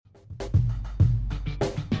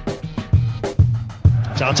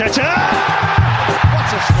Arteta!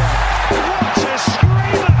 What a strike! What a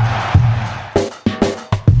screamer!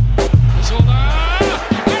 Zola!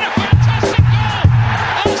 And a fantastic goal!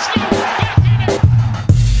 Arsenal back in it!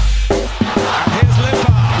 And here's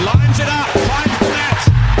Limpar, lines it up, finds the net.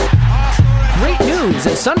 Great news,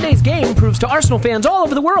 as Sunday's game proves to Arsenal fans all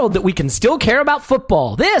over the world that we can still care about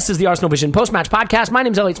football. This is the Arsenal Vision post-match podcast. My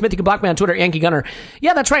name's Elliot Smith. You can block me on Twitter, Yankee Gunner.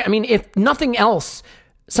 Yeah, that's right. I mean, if nothing else,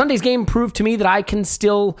 Sunday's game proved to me that I can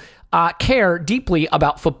still care deeply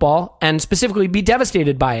about football and specifically be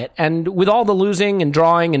devastated by it. And with all the losing and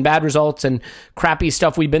drawing and bad results and crappy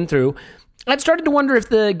stuff we've been through, I'd started to wonder if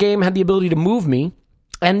the game had the ability to move me.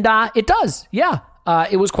 And it does. Yeah,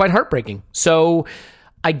 it was quite heartbreaking. So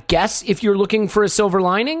I guess if you're looking for a silver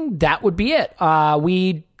lining, that would be it.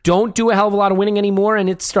 We don't do a hell of a lot of winning anymore, and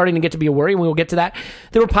it's starting to get to be a worry, and we will get to that.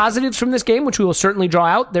 There were positives from this game, which we will certainly draw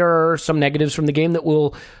out. There are some negatives from the game that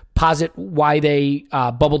will posit why they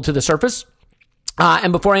bubbled to the surface.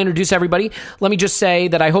 And before I introduce everybody, let me just say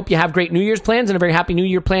that I hope you have great New Year's plans and a very happy New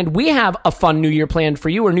Year planned. We have a fun New Year planned for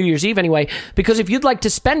you, or New Year's Eve anyway, because if you'd like to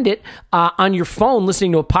spend it on your phone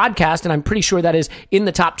listening to a podcast, and I'm pretty sure that is in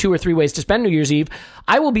the top 2 or 3 ways to spend New Year's Eve,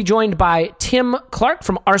 I will be joined by Tim Clark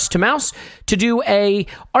from Arse to Mouse to do a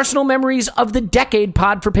Arsenal Memories of the Decade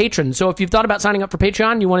pod for patrons. So if you've thought about signing up for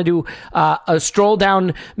Patreon, you want to do a stroll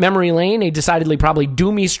down memory lane, a decidedly probably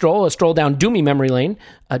doomy stroll, a stroll down doomy memory lane,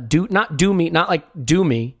 not doomy, not like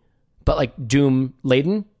doomy, but like doom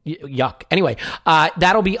laden. Yuck. Anyway,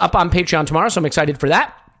 that'll be up on Patreon tomorrow, so I'm excited for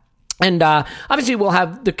that. And obviously, we'll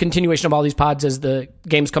have the continuation of all these pods as the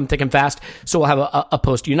games come thick and fast. So we'll have a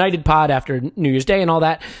post-United pod after New Year's Day and all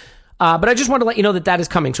that. But I just want to let you know that that is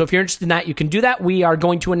coming. So if you're interested in that, you can do that. We are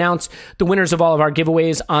going to announce the winners of all of our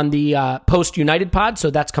giveaways on the post-United pod. So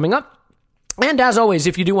that's coming up. And as always,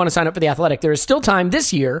 if you do want to sign up for The Athletic, there is still time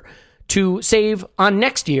this year to save on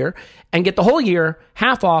next year and get the whole year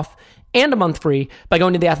half off and a month free by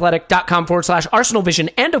going to theathletic.com/Arsenal Vision.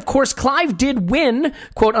 And of course, Clive did win,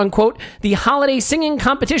 quote unquote, the holiday singing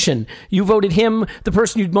competition. You voted him the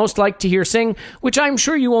person you'd most like to hear sing, which I'm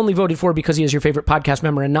sure you only voted for because he is your favorite podcast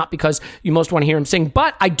member and not because you most want to hear him sing.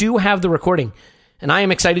 But I do have the recording, and I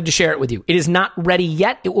am excited to share it with you. It is not ready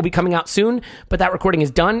yet. It will be coming out soon, but that recording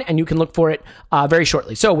is done, and you can look for it very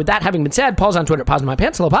shortly. So with that having been said, Paul's on Twitter at Pause in My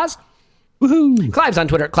Pants. Hello, Pause. Woohoo. Clive's on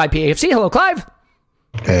Twitter at ClivePAFC. Hello, Clive.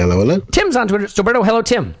 Hello, hello. Tim's on Twitter. Roberto, hello,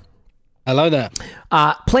 Tim. Hello there.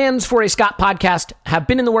 Plans for a Scott podcast have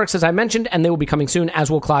been in the works, as I mentioned, and they will be coming soon, as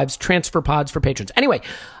will Clive's transfer pods for patrons. Anyway,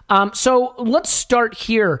 so let's start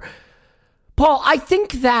here. Paul, I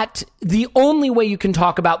think that the only way you can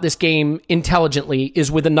talk about this game intelligently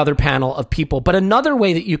is with another panel of people. But another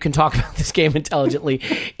way that you can talk about this game intelligently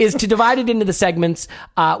is to divide it into the segments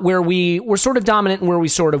where we were sort of dominant and where we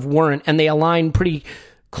sort of weren't, and they align pretty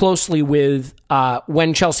closely with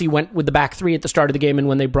when Chelsea went with the back 3 at the start of the game and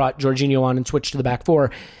when they brought Jorginho on and switched to the back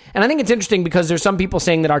 4. And I think it's interesting because there's some people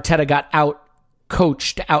saying that Arteta got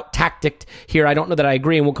out-coached, out-tacticked here. I don't know that I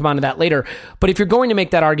agree, and we'll come on to that later. But if you're going to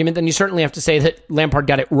make that argument, then you certainly have to say that Lampard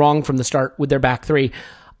got it wrong from the start with their back 3.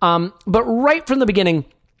 But right from the beginning,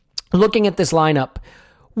 looking at this lineup,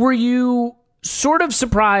 were you sort of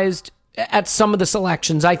surprised at some of the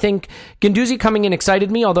selections? I think Guendouzi coming in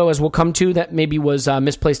excited me, although as we'll come to, that maybe was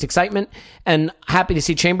misplaced excitement, and happy to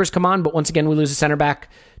see Chambers come on, but once again, we lose a center back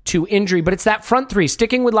to injury. But it's that front 3,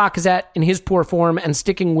 sticking with Lacazette in his poor form and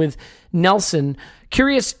sticking with Nelson.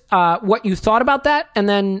 Curious what you thought about that, and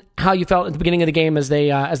then how you felt at the beginning of the game as they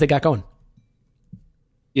got going.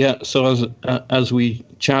 Yeah, so as we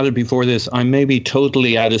chatted before this, I may be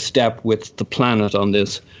totally out of step with the planet on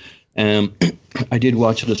this. I did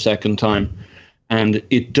watch it a second time, and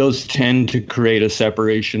it does tend to create a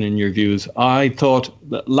separation in your views. I thought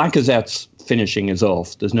Lacazette's finishing is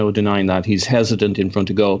off. There's no denying that. He's hesitant in front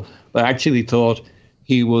of goal. But I actually thought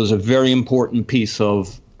he was a very important piece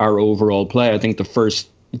of our overall play. I think the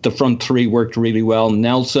front 3 worked really well.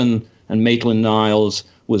 Nelson and Maitland-Niles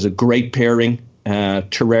was a great pairing.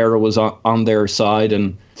 Torreira was on their side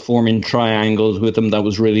and forming triangles with them. That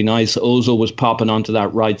was really nice. Ozil was popping onto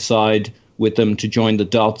that right side with them to join the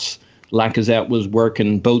dots. Lacazette was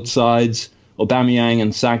working both sides. Aubameyang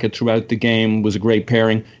and Saka throughout the game was a great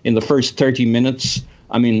pairing. In the first 30 minutes,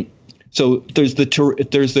 I mean, so there's the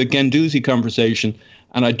Guendouzi conversation,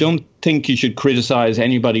 and I don't think you should criticize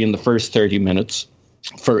anybody in the first 30 minutes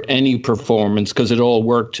for any performance because it all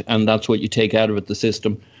worked, and that's what you take out of it, the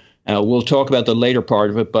system. We'll talk about the later part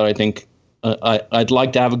of it, but I think I'd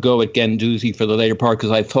like to have a go at Guendouzi for the later part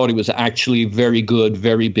because I thought he was actually very good,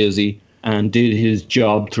 very busy, and did his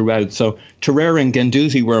job throughout. So Torreira and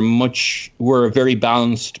Guendouzi were a very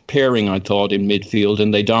balanced pairing, I thought, in midfield,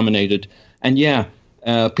 and they dominated. And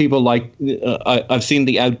people like I've seen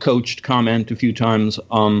the outcoached comment a few times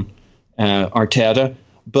on Arteta,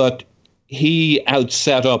 but he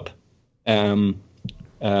outset up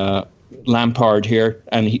Lampard here,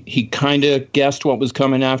 and he kind of guessed what was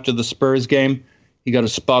coming after the Spurs game. He got a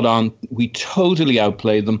spot on. We totally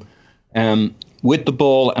outplayed them. With the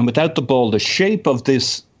ball and without the ball, the shape of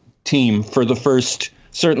this team for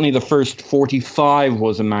certainly the first 45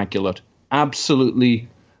 was immaculate. Absolutely.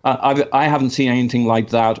 I haven't seen anything like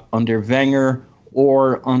that under Wenger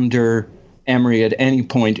or under Emery at any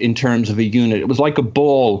point in terms of a unit. It was like a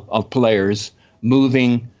ball of players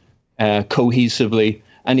moving cohesively.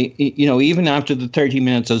 And, even after the 30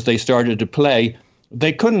 minutes as they started to play,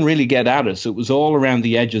 they couldn't really get at us. It was all around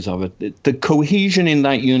the edges of it. The cohesion in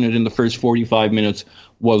that unit in the first 45 minutes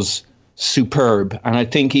was superb. And I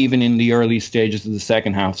think even in the early stages of the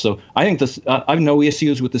second half. So I think I've no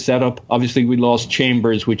issues with the setup. Obviously, we lost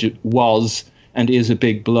Chambers, which it was and is a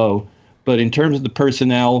big blow. But in terms of the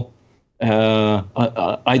personnel,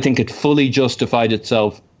 I think it fully justified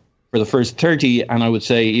itself for the first 30. And I would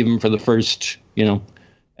say even for the first,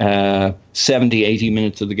 70, 80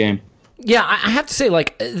 minutes of the game. Yeah, I have to say,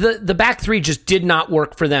 the back three just did not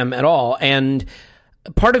work for them at all. And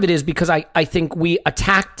part of it is because I think we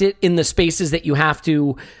attacked it in the spaces that you have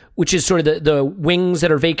to, which is sort of the wings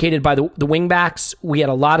that are vacated by the wing backs. We had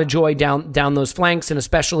a lot of joy down those flanks, and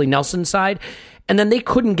especially Nelson's side. And then they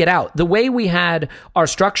couldn't get out. The way we had our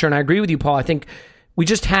structure, and I agree with you, Paul, I think we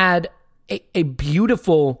just had a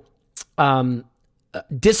beautiful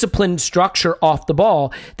disciplined structure off the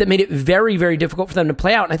ball that made it very, very difficult for them to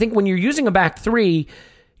play out. And I think when you're using a back three,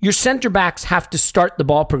 your center backs have to start the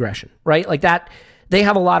ball progression, right? Like that, they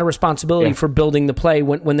have a lot of responsibility for building the play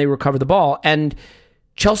when they recover the ball. And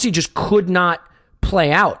Chelsea just could not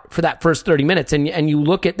play out for that first 30 minutes. And you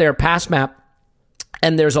look at their pass map,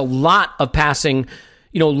 and there's a lot of passing,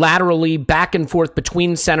 laterally back and forth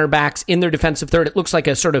between center backs in their defensive third. It looks like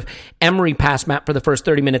a sort of Emery pass map for the first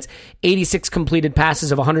 30 minutes. 86 completed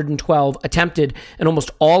passes of 112 attempted, and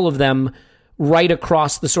almost all of them right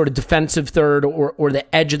across the sort of defensive third or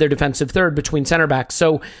the edge of their defensive third between center backs.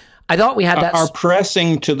 So I thought we had that. Our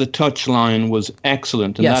pressing to the touchline was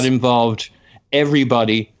excellent, and that involved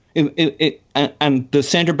everybody. And the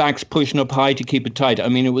centre backs pushing up high to keep it tight. I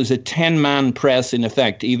mean, it was a 10-man press in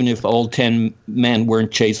effect, even if all 10 men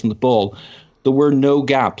weren't chasing the ball. There were no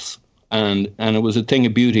gaps, and it was a thing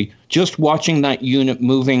of beauty. Just watching that unit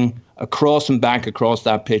moving across and back across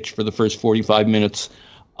that pitch for the first 45 minutes,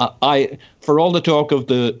 for all the talk of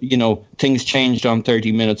things changed on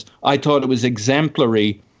 30 minutes, I thought it was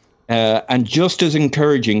exemplary and just as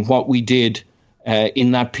encouraging what we did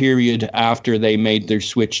in that period after they made their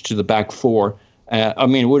switch to the back four.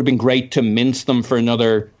 It would have been great to mince them for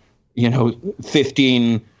another,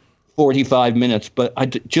 15, 45 minutes, but I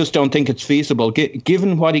just don't think it's feasible.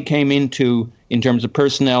 Given what he came into in terms of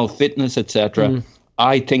personnel, fitness, etc.,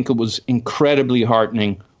 I think it was incredibly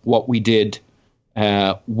heartening what we did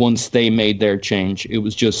once they made their change. It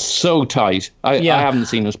was just so tight. I haven't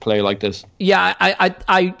seen us play like this. Yeah,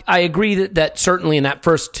 I agree that certainly in that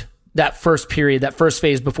first period, that first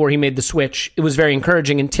phase before he made the switch, it was very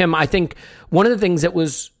encouraging. And Tim, I think one of the things that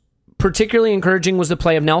was particularly encouraging was the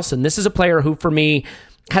play of Nelson. This is a player who, for me,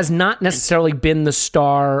 has not necessarily been the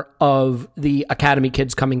star of the academy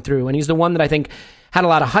kids coming through. And he's the one that I think had a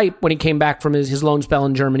lot of hype when he came back from his loan spell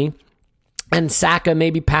in Germany. And Saka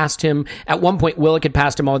maybe passed him. At one point, Willock had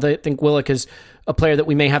passed him, although I think Willock is a player that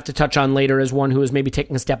we may have to touch on later as one who is maybe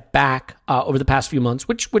taking a step back over the past few months,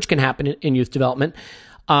 which can happen in youth development.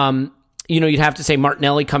 You'd have to say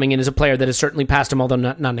Martinelli coming in as a player that has certainly passed him, although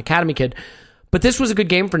not an academy kid. But this was a good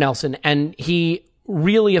game for Nelson, and he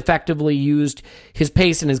really effectively used his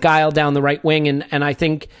pace and his guile down the right wing. And I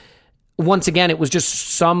think, once again, it was just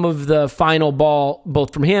some of the final ball,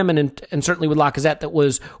 both from him and certainly with Lacazette, that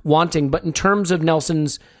was wanting. But in terms of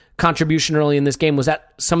Nelson's contribution early in this game, was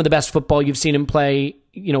that some of the best football you've seen him play,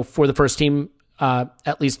 for the first team,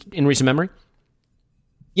 at least in recent memory?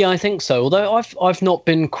 Yeah, I think so. Although I've not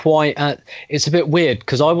been quite at. It's a bit weird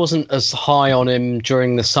because I wasn't as high on him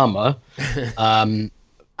during the summer,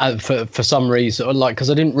 for some reason. Because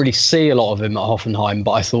I didn't really see a lot of him at Hoffenheim,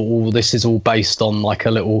 but I thought, this is all based on like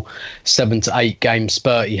a little 7 to 8 game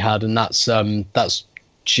spurt he had, and that's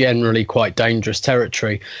generally quite dangerous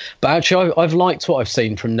territory. But actually, I've liked what I've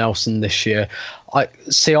seen from Nelson this year. I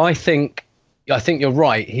think you're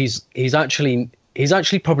right. He's actually he's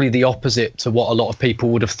actually probably the opposite to what a lot of people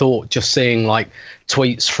would have thought, just seeing like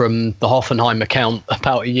tweets from the Hoffenheim account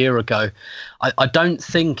about a year ago. I don't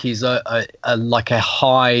think he's a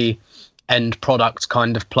high end product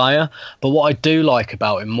kind of player, but what I do like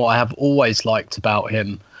about him, what I have always liked about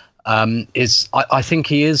him, is I think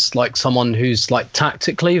he is like someone who's like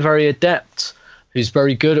tactically very adept, who's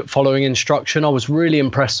very good at following instruction. I was really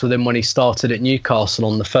impressed with him when he started at Newcastle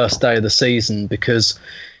on the first day of the season, because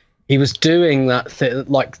he was doing that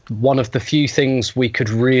like one of the few things we could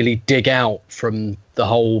really dig out from the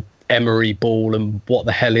whole Emery ball and what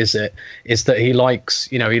the hell is it, is that he likes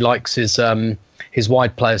his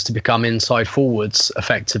wide players to become inside forwards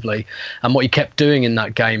effectively. And what he kept doing in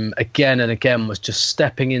that game again and again was just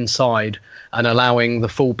stepping inside and allowing the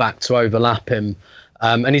fullback to overlap him.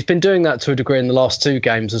 And he's been doing that to a degree in the last 2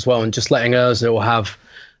 games as well, and just letting Ozil have,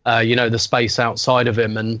 the space outside of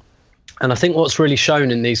him. And I think what's really shown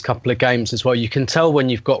in these couple of games as well, you can tell when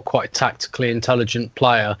you've got quite a tactically intelligent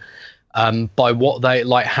player by what they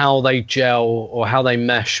like, how they gel or how they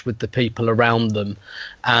mesh with the people around them.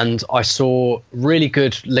 And I saw really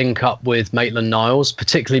good link up with Maitland-Niles,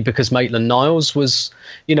 particularly because Maitland-Niles was,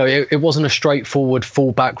 it wasn't a straightforward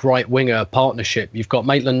fullback right winger partnership. You've got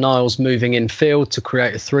Maitland-Niles moving in field to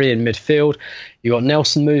create a 3 in midfield. You've got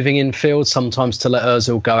Nelson moving in field, sometimes to let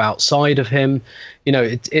Ozil go outside of him.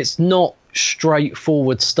 It's not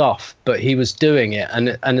straightforward stuff, but he was doing it,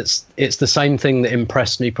 and it's the same thing that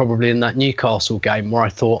impressed me probably in that Newcastle game, where I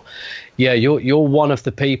thought, yeah, you're one of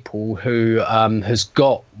the people who has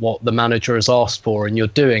got what the manager has asked for, and you're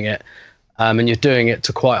doing it, and you're doing it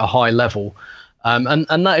to quite a high level.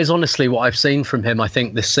 And that is honestly what I've seen from him, I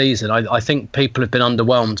think, this season. I think people have been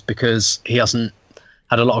underwhelmed because he hasn't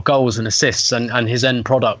had a lot of goals and assists, and his end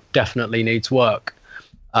product definitely needs work.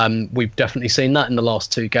 We've definitely seen that in the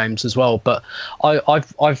last 2 games as well. But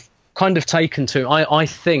I've kind of taken to, I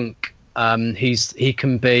think he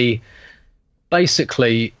can be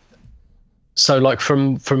basically, so like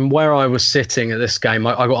from where I was sitting at this game,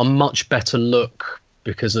 I got a much better look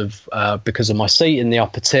because of my seat in the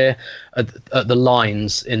upper tier at the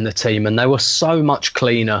lines in the team, and they were so much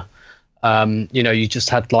cleaner. You just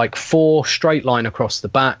had like 4 straight line across the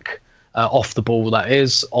back. Off the ball, that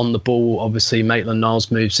is. On the ball, obviously,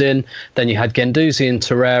 Maitland-Niles moves in. Then you had Guendouzi and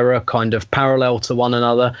Torreira kind of parallel to one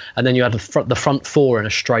another. And then you had the front 4 in a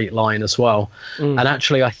straight line as well. And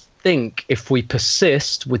actually, I think if we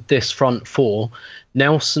persist with this front 4,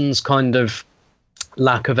 Nelson's kind of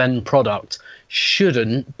lack of end product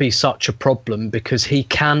shouldn't be such a problem, because he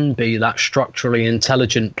can be that structurally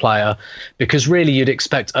intelligent player. Because really you'd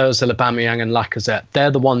expect Ozil, Aubameyang and Lacazette,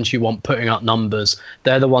 they're the ones you want putting up numbers,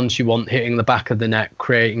 they're the ones you want hitting the back of the net,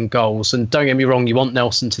 creating goals. And don't get me wrong, you want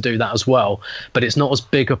Nelson to do that as well, but it's not as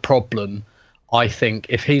big a problem, I think,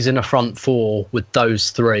 if he's in a front 4 with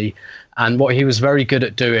those 3. And what he was very good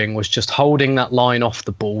at doing was just holding that line off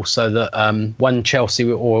the ball, so that when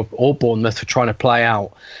Chelsea or Bournemouth were trying to play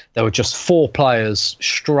out, there were just 4 players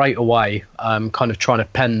straight away kind of trying to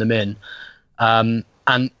pen them in.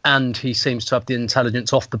 And he seems to have the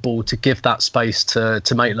intelligence off the ball to give that space to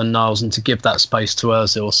Maitland-Niles and to give that space to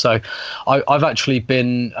Ozil. So I've actually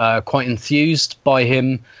been quite enthused by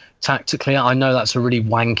him tactically. I know that's a really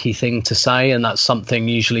wanky thing to say, and that's something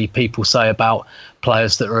usually people say about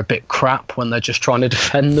players that are a bit crap when they're just trying to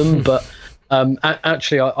defend them. But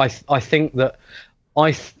actually, I think that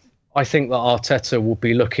Arteta will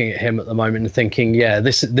be looking at him at the moment and thinking, yeah,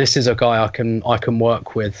 this is a guy I can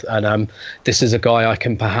work with, and this is a guy I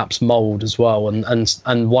can perhaps mould as well,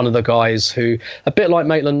 and one of the guys who, a bit like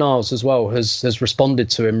Maitland-Niles as well, has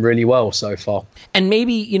responded to him really well so far. And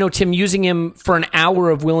maybe, Tim, using him for an hour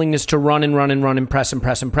of willingness to run and press,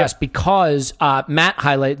 yeah. Because Matt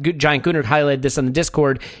Giant Gunnar highlighted this on the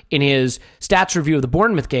Discord in his stats review of the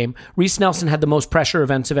Bournemouth game. Reiss Nelson had the most pressure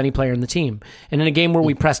events of any player in the team, and in a game where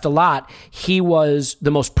we pressed a lot, he was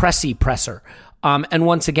the most pressy presser. And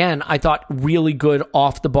once again, I thought really good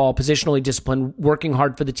off the ball, positionally disciplined, working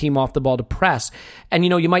hard for the team off the ball to press. And,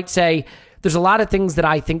 you might say there's a lot of things that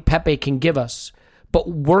I think Pepe can give us, but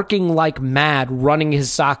working like mad, running his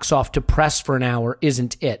socks off to press for an hour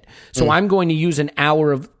isn't it. So I'm going to use an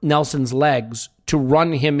hour of Nelson's legs to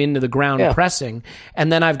run him into the ground pressing,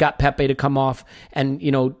 and then I've got Pepe to come off and,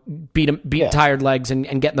 beat tired legs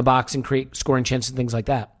and get in the box and create scoring chances and things like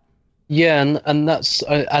that. Yeah, and that's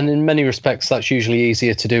and in many respects that's usually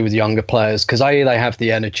easier to do with younger players, because A, they have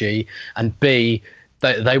the energy, and B,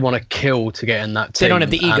 they want to kill to get in that team. They don't have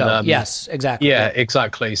the ego. And, yes, exactly. Yeah,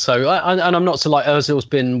 exactly. So, and I'm not so like Ozil's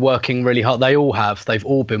been working really hard. They all have. They've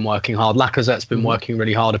all been working hard. Lacazette's been working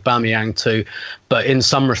really hard. Aubameyang too. But in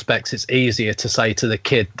some respects, it's easier to say to the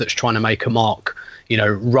kid that's trying to make a mark,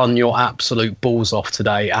 run your absolute balls off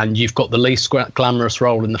today, and you've got the least glamorous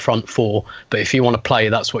role in the front four, but if you want to play,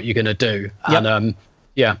 that's what you're going to do. Yep. And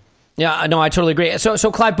Yeah, no, I totally agree.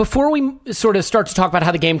 So Clive, before we sort of start to talk about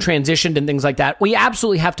how the game transitioned and things like that, we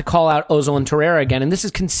absolutely have to call out Ozil and Torreira again. And this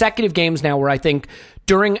is consecutive games now where I think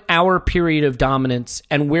during our period of dominance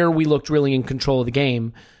and where we looked really in control of the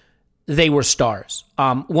game, they were stars.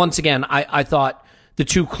 Once again, I thought the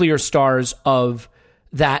two clear stars of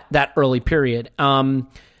that early period. I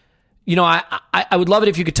would love it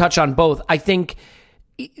if you could touch on both. I think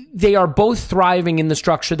they are both thriving in the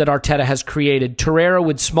structure that Arteta has created. Torreira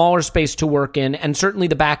with smaller space to work in, and certainly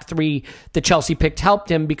the back three that Chelsea picked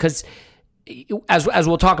helped him because, as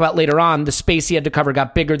we'll talk about later on, the space he had to cover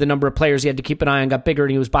got bigger, the number of players he had to keep an eye on got bigger,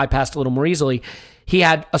 and he was bypassed a little more easily. He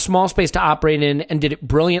had a small space to operate in and did it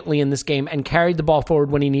brilliantly in this game and carried the ball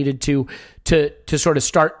forward when he needed to sort of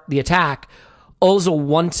start the attack. Ozil,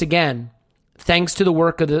 once again, thanks to the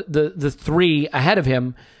work of the three ahead of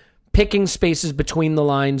him, picking spaces between the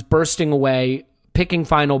lines, bursting away, picking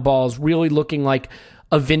final balls, really looking like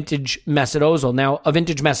a vintage Mesut Ozil. Now, a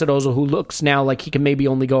vintage Mesut Ozil who looks now like he can maybe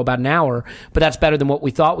only go about an hour, but that's better than what we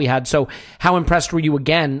thought we had. So how impressed were you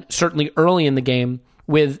again, certainly early in the game,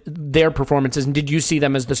 with their performances, and did you see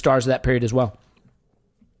them as the stars of that period as well?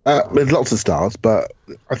 There's lots of stars, but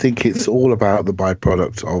I think it's all about the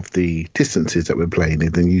byproduct of the distances that we're playing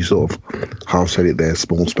in. And you sort of half said it there,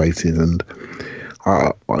 small spaces, and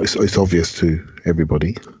it's obvious to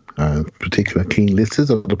everybody, particular keen listeners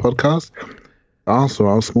of the podcast,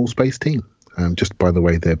 Arsenal are a small space team. Just by the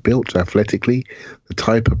way they're built athletically, the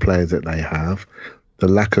type of players that they have, the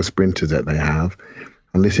lack of sprinters that they have.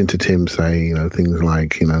 And listen to Tim say, things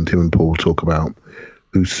like, Tim and Paul talk about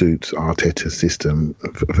who suits Arteta's system.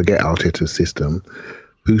 Forget Arteta's system.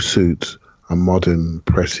 Who suits a modern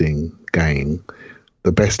pressing game?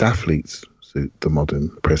 The best athletes suit the modern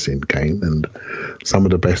pressing game, and some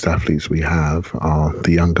of the best athletes we have are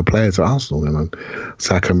the younger players at Arsenal.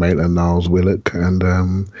 Saka, Maitland, Niles, Willock, and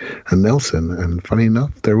Nelson. And funny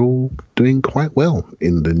enough, they're all doing quite well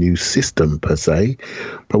in the new system per se.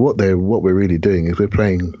 But what we're really doing is we're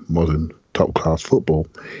playing modern top class football,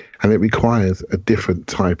 and it requires a different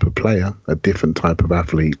type of player, a different type of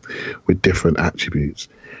athlete with different attributes.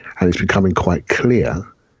 And it's becoming quite clear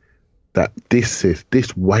that this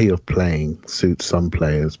way of playing suits some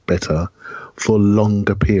players better for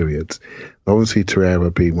longer periods. Obviously,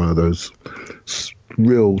 Torreira being one of those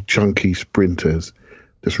real chunky sprinters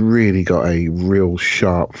that's really got a real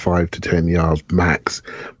sharp 5 to 10 yards max.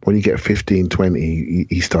 When you get 15, 20,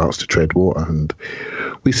 he starts to tread water. And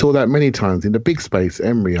we saw that many times in the big space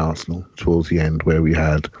Emery Arsenal towards the end, where we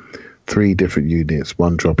had 3 different units,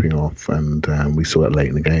 one dropping off, and we saw it late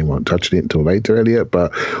in the game. Won't touch it until later, Elliot,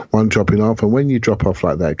 but one dropping off. And when you drop off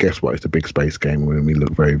like that, guess what? It's a big space game when we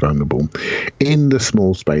look very vulnerable. In the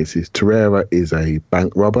small spaces, Torreira is a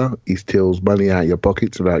bank robber. He steals money out of your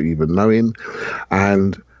pockets without you even knowing.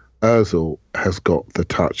 And Ozil has got the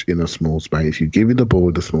touch in a small space. You give him the ball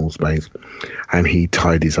in the small space and he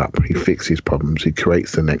tidies up. He fixes problems. He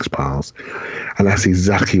creates the next pass. And that's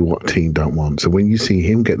exactly what team don't want. So when you see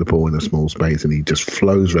him get the ball in a small space and he just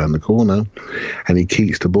flows around the corner and he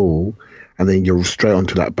keeps the ball, and then you're straight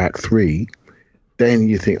onto that back three, then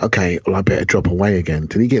you think, okay, well, I better drop away again.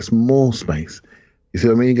 Till he gets more space. You see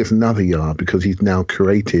what I mean? He gets another yard because he's now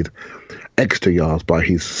created extra yards by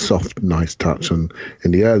his soft, nice touch and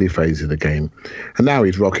in the early phase of the game. And now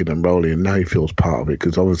he's rocking and rolling, and now he feels part of it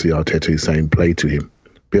because obviously Arteta is saying play to him,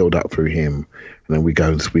 build up through him, and then we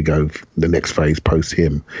go the next phase post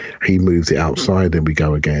him. He moves it outside, then we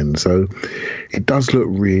go again. So it does look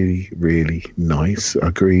really, really nice. I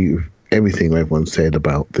agree with everything everyone said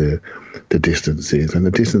about the distances, and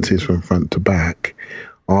the distances from front to back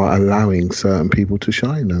are allowing certain people to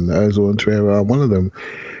shine, and Ozil and Torreira are one of them.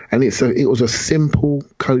 And it was a simple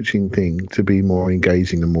coaching thing to be more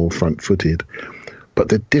engaging and more front-footed, but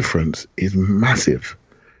the difference is massive.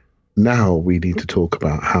 Now we need to talk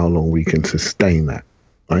about how long we can sustain that,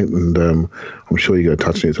 right? And I'm sure you're going to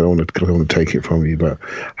touch on it, so I don't want to take it from you, but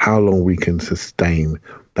how long we can sustain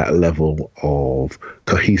that level of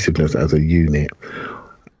cohesiveness as a unit,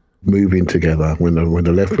 moving together when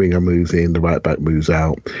the left winger moves in, the right back moves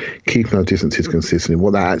out, keeping our distances consistent. And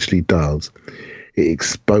what that actually does, it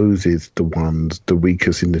exposes the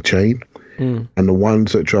weakest in the chain. And the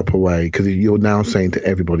ones that drop away, because you're now saying to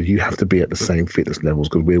everybody, you have to be at the same fitness levels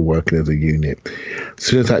because we're working as a unit. As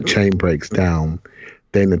soon as that chain breaks down,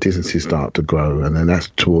 then the distances start to grow. And then that's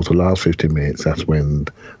towards the last 15 minutes, that's when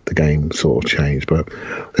the game sort of changed. But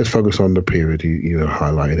let's focus on the period you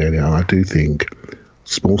highlighted earlier. And I do think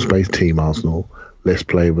small space team Arsenal, let's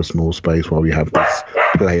play with a small space while we have this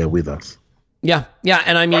player with us. Yeah.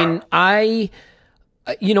 And I mean, I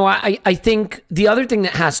think the other thing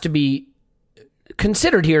that has to be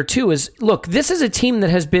considered here too is, look, this is a team that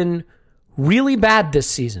has been really bad this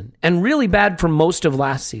season and really bad for most of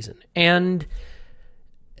last season. And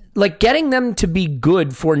like getting them to be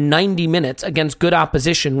good for 90 minutes against good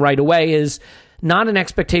opposition right away is not an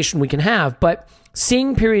expectation we can have, but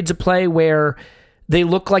seeing periods of play where they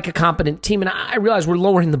look like a competent team, and I realize we're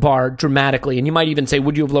lowering the bar dramatically, and you might even say,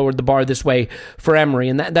 would you have lowered the bar this way for Emery?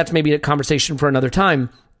 And that's maybe a conversation for another time.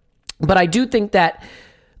 But I do think that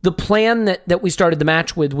the plan that we started the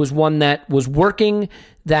match with was one that was working,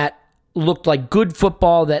 that looked like good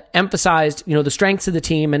football, that emphasized, the strengths of the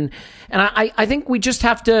team. And I think we just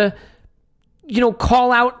have to,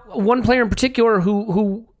 call out one player in particular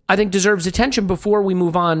who I think deserves attention before we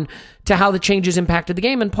move on to how the changes impacted the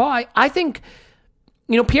game. And Paul, I think,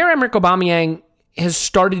 Pierre-Emerick Aubameyang has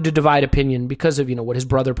started to divide opinion because of, what his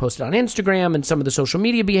brother posted on Instagram and some of the social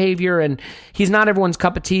media behavior. And he's not everyone's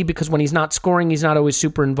cup of tea because when he's not scoring, he's not always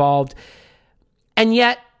super involved. And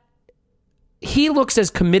yet he looks as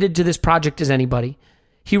committed to this project as anybody.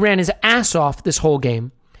 He ran his ass off this whole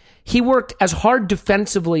game. He worked as hard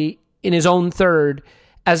defensively in his own third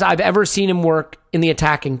as I've ever seen him work in the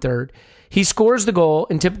attacking third. He scores the goal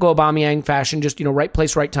in typical Aubameyang fashion, just, right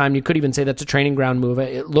place, right time. You could even say that's a training ground move.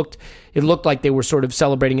 It looked like they were sort of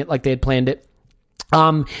celebrating it like they had planned it.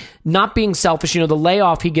 Not being selfish, the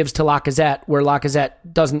layoff he gives to Lacazette, where Lacazette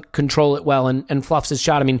doesn't control it well and fluffs his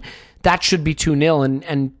shot. I mean, that should be 2-0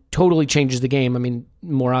 and totally changes the game. I mean,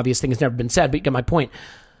 more obvious thing has never been said, but you get my point.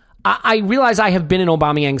 I realize I have been an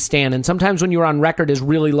Aubameyang stan, and sometimes when you're on record as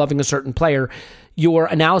really loving a certain player, your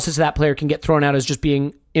analysis of that player can get thrown out as just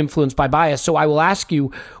being influenced by bias. So I will ask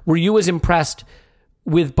you, were you as impressed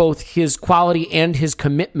with both his quality and his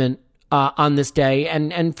commitment on this day?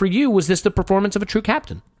 And for you, was this the performance of a true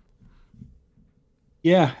captain?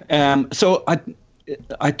 Yeah. So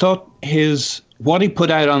I thought what he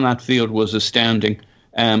put out on that field was astounding.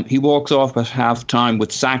 He walks off at halftime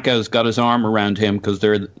with Saka's got his arm around him because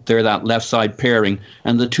they're that left side pairing,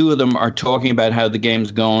 and the two of them are talking about how the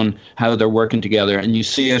game's going, how they're working together, and you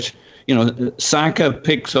see it. Saka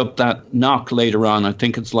picks up that knock later on. I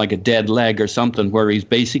think it's like a dead leg or something, where he's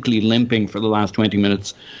basically limping for the last 20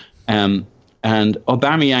 minutes, and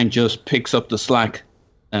Aubameyang just picks up the slack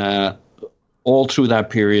all through that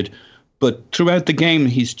period. But throughout the game,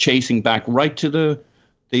 he's chasing back right to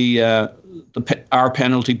our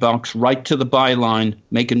penalty box, right to the byline,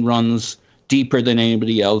 making runs deeper than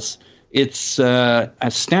anybody else. It's an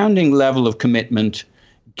astounding level of commitment,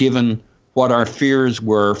 given what our fears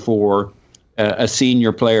were for a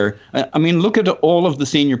senior player. I mean, look at all of the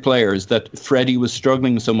senior players that Freddie was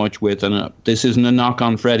struggling so much with, and this isn't a knock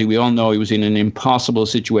on Freddie. We all know he was in an impossible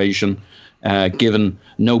situation, given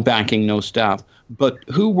no backing, no staff. But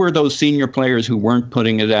who were those senior players who weren't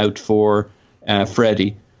putting it out for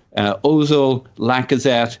Freddie? Ozil,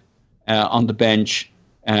 Lacazette on the bench.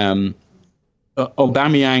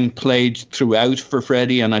 Aubameyang played throughout for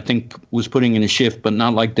Freddie, and I think was putting in a shift, but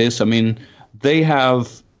not like this. I mean, they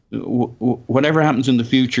have whatever happens in the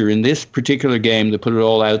future in this particular game, they put it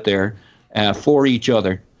all out there for each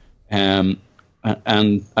other, and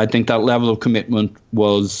I think that level of commitment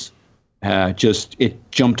was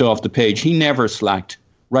it jumped off the page. He never slacked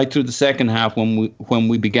right through the second half when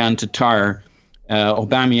we began to tire.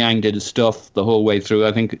 Aubameyang did his stuff the whole way through.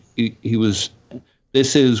 I think he was.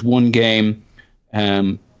 This is one game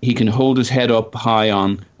he can hold his head up high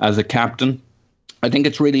on as a captain. I think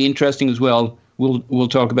it's really interesting as well. We'll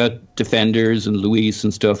talk about defenders and Luis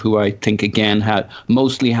and stuff, who I think again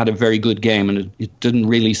mostly had a very good game, and it didn't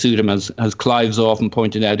really suit him, as Clive's often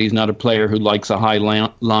pointed out. He's not a player who likes a high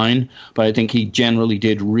line, but I think he generally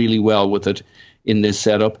did really well with it in this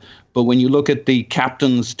setup. But when you look at the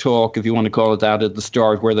captain's talk, if you want to call it that, at the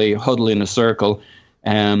start, where they huddle in a circle,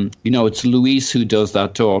 it's Luis who does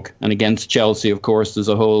that talk. And against Chelsea, of course, there's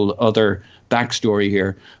a whole other backstory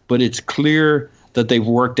here. But it's clear that they've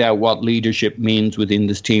worked out what leadership means within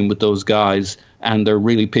this team with those guys, and they're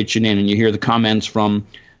really pitching in. And you hear the comments from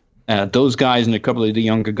those guys and a couple of the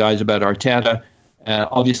younger guys about Arteta.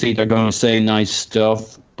 Obviously, they're going to say nice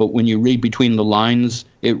stuff, but when you read between the lines,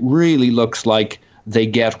 it really looks like they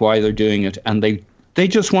get why they're doing it, and they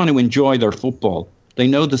just want to enjoy their football. They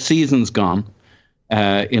know the season's gone,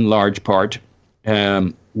 in large part.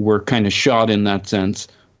 We're kind of shot in that sense,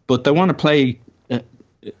 but they want to play.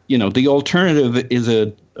 The alternative is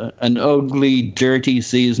an ugly, dirty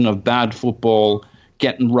season of bad football,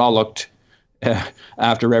 getting rollocked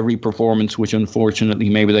after every performance, which unfortunately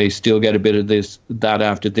maybe they still get a bit of that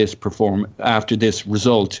after this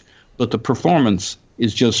result. But the performance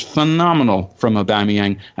is just phenomenal from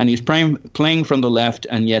Aubameyang, and he's playing from the left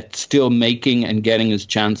and yet still making and getting his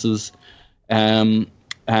chances. If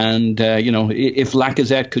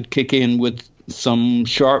Lacazette could kick in with some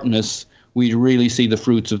sharpness, we'd really see the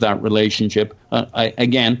fruits of that relationship. I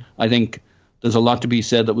think there's a lot to be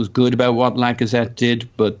said that was good about what Lacazette did,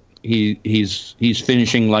 but he's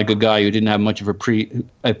finishing like a guy who didn't have much of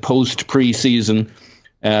a post preseason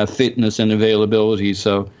fitness and availability.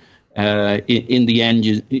 So in the end,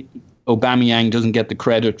 Aubameyang doesn't get the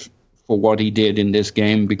credit for what he did in this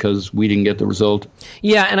game because we didn't get the result.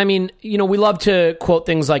 Yeah, and I mean, we love to quote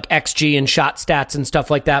things like XG and shot stats and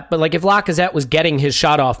stuff like that, but like if Lacazette was getting his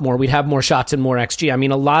shot off more, we'd have more shots and more XG. I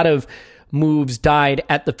mean, a lot of moves died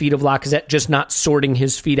at the feet of Lacazette, just not sorting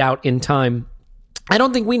his feet out in time. I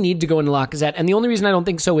don't think we need to go into Lacazette, and the only reason I don't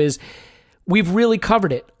think so is we've really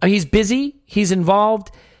covered it. He's busy, he's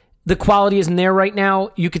involved, the quality isn't there right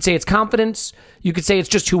now. You could say it's confidence, you could say it's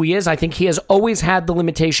just who he is. I think he has always had the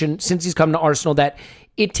limitation since he's come to Arsenal that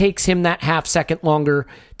it takes him that half second longer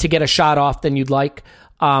to get a shot off than you'd like.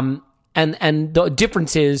 And the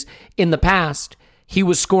difference is, in the past, he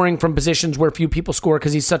was scoring from positions where few people score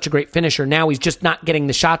because he's such a great finisher. Now he's just not getting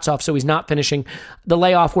the shots off, so he's not finishing. The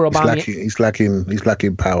layoff where Aubameyang... He's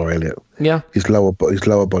lacking power, Elliot. Yeah. His lower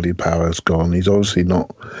body power is gone. He's obviously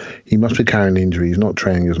not... He must be carrying injury. He's not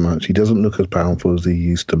training as much. He doesn't look as powerful as he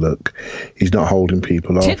used to look. He's not holding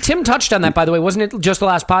people off. Tim touched on that, by the way. Wasn't it just the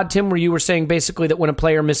last pod, Tim, where you were saying basically that when a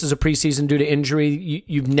player misses a preseason due to injury,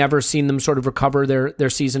 you've never seen them sort of recover their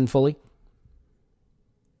season fully?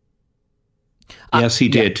 Yes, he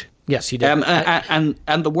did. Yeah. Yes, he did. And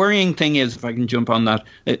the worrying thing is, if I can jump on that,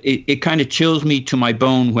 it kind of chills me to my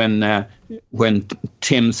bone when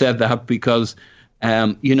Tim said that, because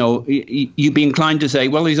you'd be inclined to say,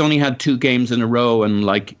 well, he's only had 2 games in a row, and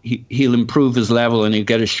like he'll improve his level and he'll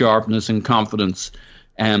get his sharpness and confidence,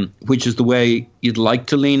 which is the way you'd like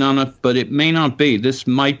to lean on it, but it may not be. This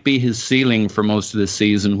might be his ceiling for most of the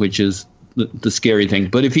season, which is the scary thing.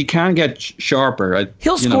 But if he can get sharper,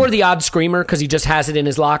 he'll score the odd screamer because he just has it in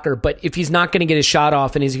his locker. But if he's not going to get his shot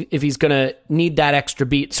off, and if he's going to need that extra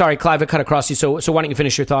beat, sorry, Clive, I cut across you. So why don't you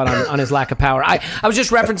finish your thought on his lack of power? I was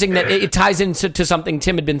just referencing that it ties into something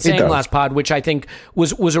Tim had been saying last pod, which I think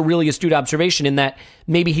was a really astute observation, in that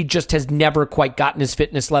maybe he just has never quite gotten his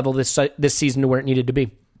fitness level this season to where it needed to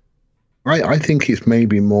be. I think it's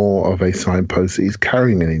maybe more of a signpost that he's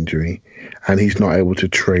carrying an injury and he's not able to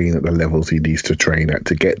train at the levels he needs to train at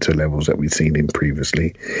to get to levels that we've seen him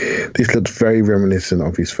previously. This looked very reminiscent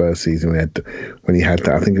of his first season when he had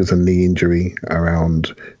that, I think it was a knee injury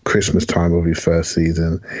around Christmas time of his first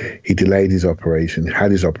season. He delayed his operation,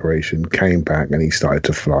 had his operation, came back, and he started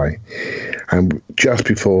to fly. And just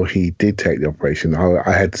before he did take the operation,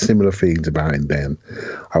 I had similar feelings about him then.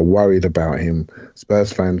 I worried about him.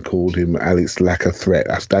 Spurs fans called him Alex Laca Threat.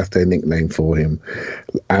 That's their nickname for him.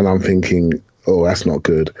 And I'm thinking, oh, that's not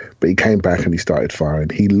good. But he came back and he started firing.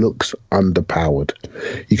 He looks underpowered.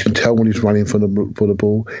 You can tell when he's running for the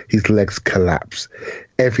ball, his legs collapse.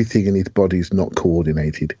 Everything in his body is not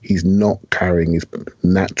coordinated. He's not carrying his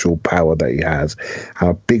natural power that he has. And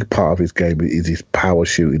a big part of his game is his power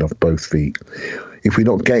shooting off both feet. If we're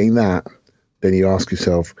not getting that, then you ask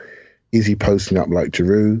yourself, is he posting up like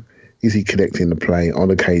Giroud? Is he connecting the play? On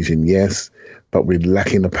occasion, yes, but we're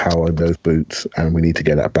lacking the power in those boots, and we need to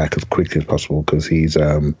get that back as quickly as possible because he's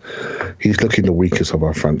looking the weakest of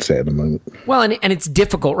our front set at the moment. Well, and it's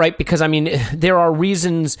difficult, right? Because, I mean, there are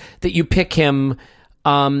reasons that you pick him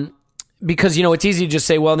because, it's easy to just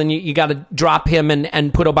say, well, then you got to drop him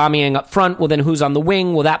and put Aubameyang up front. Well, then who's on the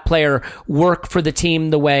wing? Will that player work for the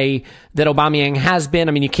team the way that Aubameyang has been?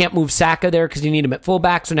 I mean, you can't move Saka there because you need him at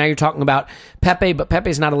fullback. So now you're talking about Pepe, but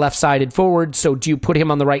Pepe's not a left-sided forward. So do you put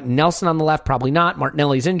him on the right and Nelson on the left? Probably not.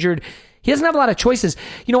 Martinelli's injured. He doesn't have a lot of choices.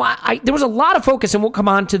 There was a lot of focus, and we'll come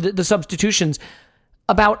on to the substitutions,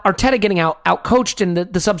 about Arteta getting out-coached and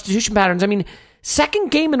the substitution patterns. I mean, second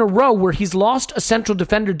game in a row where he's lost a central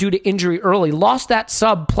defender due to injury early, lost that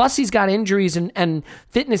sub, plus he's got injuries and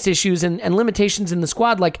fitness issues and limitations in the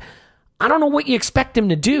squad. Like, I don't know what you expect him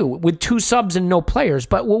to do with 2 subs and no players,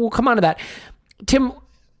 but we'll come on to that. Tim,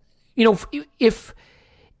 if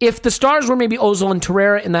the stars were maybe Ozil and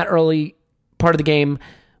Torreira in that early part of the game,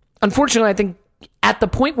 unfortunately, I think at the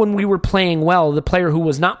point when we were playing well, the player who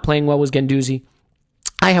was not playing well was Guendouzi.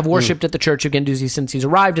 I have worshipped at the Church of Guendouzi since he's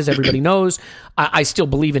arrived, as everybody knows. I still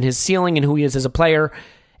believe in his ceiling and who he is as a player.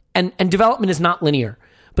 And development is not linear.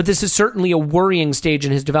 but this is certainly a worrying stage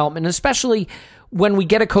in his development, especially when we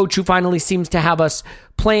get a coach who finally seems to have us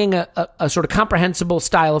playing a sort of comprehensible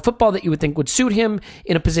style of football that you would think would suit him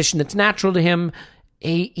in a position that's natural to him.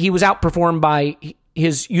 He was outperformed by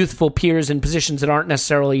his youthful peers in positions that aren't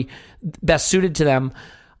necessarily best suited to them.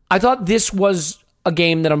 I thought this was a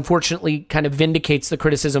game that unfortunately kind of vindicates the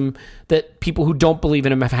criticism that people who don't believe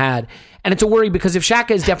in him have had. And it's a worry because if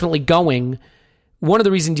Xhaka is definitely going, one of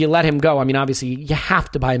the reasons you let him go, I mean, obviously you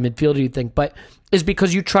have to buy a midfielder, you'd think, but is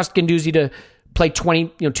because you trust Guendouzi to play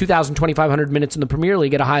 2,000, 2,500 minutes in the Premier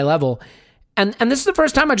League at a high level. And this is the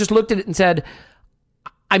first time I just looked at it and said,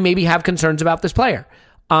 I maybe have concerns about this player.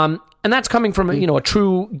 And that's coming from, a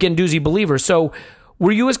true Guendouzi believer. So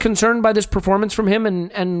were you as concerned by this performance from him,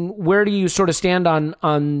 and where do you sort of stand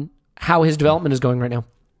on how his development is going right now?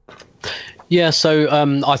 Yeah, so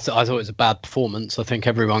I thought it was a bad performance. I think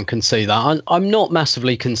everyone can see that. I'm not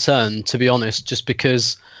massively concerned, to be honest, just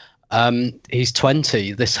because he's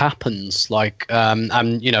 20. This happens.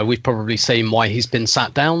 And we've probably seen why he's been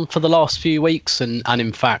sat down for the last few weeks, and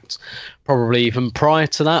in fact, probably even prior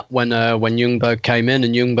to that, when Ljungberg came in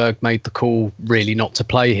and Ljungberg made the call really not to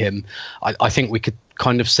play him. I think we could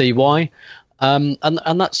kind of see why. And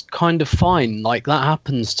that's kind of fine. Like, that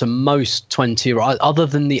happens to most 20-year-old, other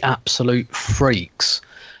than the absolute freaks.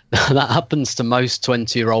 That happens to most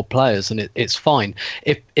 20-year-old players, and it's fine.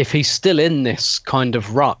 If he's still in this kind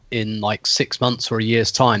of rut in like 6 months or a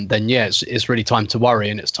year's time, then yeah, it's really time to worry,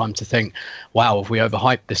 and it's time to think, wow, have we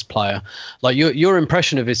overhyped this player? Like, your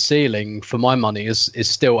impression of his ceiling, for my money, is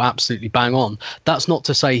still absolutely bang on. That's not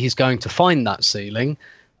to say he's going to find that ceiling.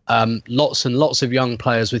 Lots and lots of young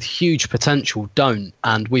players with huge potential don't,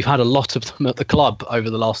 and we've had a lot of them at the club over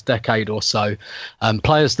the last decade or so.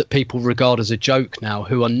 Players that people regard as a joke now,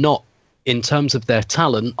 who are not, in terms of their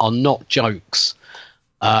talent, are not jokes.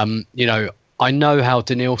 I know how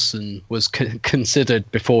Denilson was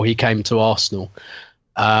considered before he came to Arsenal,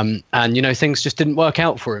 and things just didn't work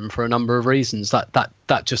out for him for a number of reasons.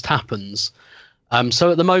 That just happens.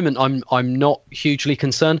 So at the moment, I'm not hugely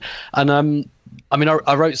concerned, and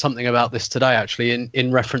I wrote something about this today, actually,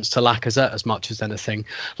 in reference to Lacazette as much as anything.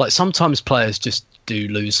 Like, sometimes players just do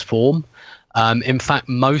lose form. In fact,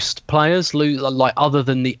 most players lose, like, other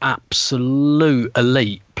than the absolute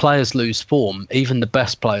elite, players lose form. Even the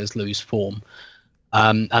best players lose form.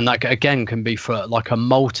 And that, again, can be for like a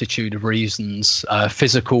multitude of reasons,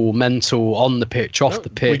 physical, mental, on the pitch, off the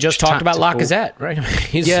pitch. We just talked about Lacazette, right?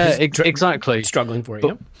 Exactly. Struggling for it,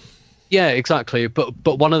 Yeah, exactly.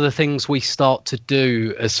 But one of the things we start to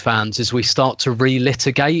do as fans is we start to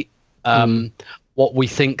relitigate what we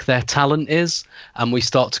think their talent is, and we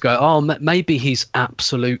start to go, oh, maybe he's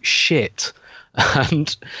absolute shit.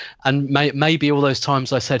 And maybe all those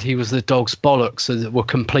times I said he was the dog's bollocks were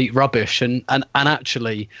complete rubbish. And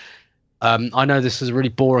actually, I know this is a really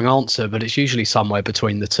boring answer, but it's usually somewhere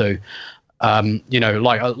between the two.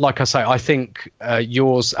 Like I say, I think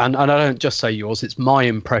yours, and I don't just say yours, it's my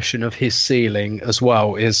impression of his ceiling as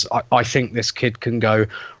well, is I think this kid can go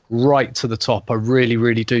right to the top. I really,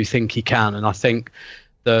 really do think he can. And I think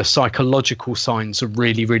the psychological signs are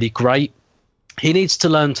really, really great. He needs to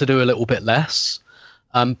learn to do a little bit less,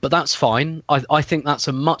 but that's fine. I think that's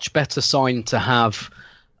a much better sign to have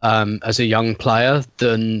as a young player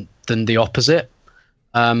than the opposite.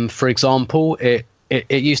 For example, it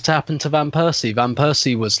used to happen to Van Persie. Van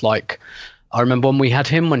Persie was like, I remember when we had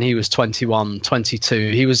him when he was 21,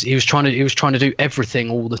 22, he was trying to do everything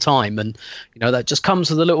all the time. And, that just comes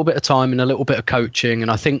with a little bit of time and a little bit of coaching.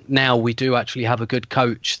 And I think now we do actually have a good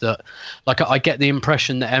coach that, like, I get the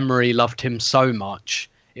impression that Emery loved him so much.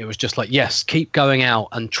 It was just like, yes, keep going out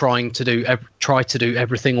and try to do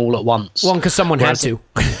everything all at once. Well, because someone had to.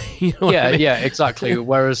 Yeah, exactly.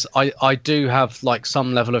 Whereas I do have like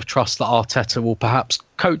some level of trust that Arteta will perhaps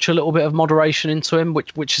coach a little bit of moderation into him,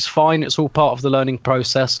 which is fine. It's all part of the learning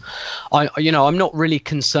process. I'm not really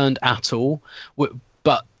concerned at all,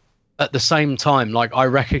 but at the same time, like, I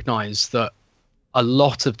recognise that a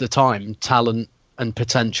lot of the time talent and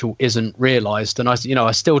potential isn't realised, and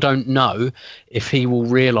I still don't know if he will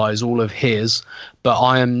realise all of his, but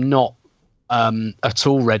I am not at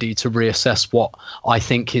all ready to reassess what I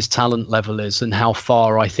think his talent level is and how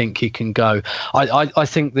far I think he can go. I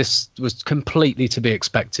think this was completely to be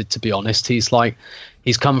expected, to be honest. He's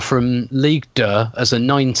come from Ligue 2 as a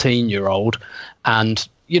 19-year-old, and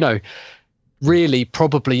really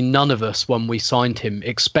probably none of us when we signed him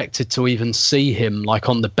expected to even see him like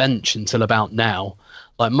on the bench until about now.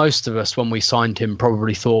 Like, most of us when we signed him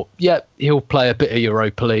probably thought, yeah, he'll play a bit of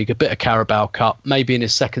Europa League, a bit of Carabao Cup. Maybe in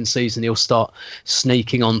his second season he'll start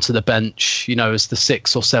sneaking onto the bench, as the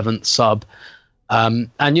 6th or 7th sub.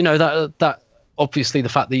 And that obviously the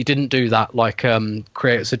fact that you didn't do that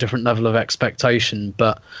creates a different level of expectation.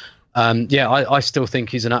 But I still think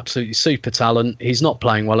he's an absolutely super talent. He's not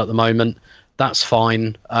playing well at the moment. That's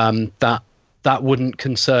fine. That wouldn't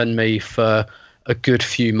concern me for a good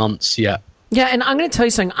few months yet. Yeah, and I'm going to tell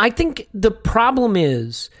you something. I think the problem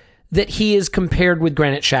is that he is compared with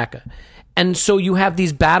Granit Xhaka. And so you have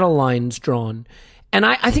these battle lines drawn. And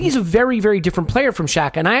I think he's a very, very different player from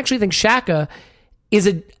Xhaka. And I actually think Xhaka is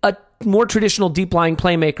a more traditional deep-lying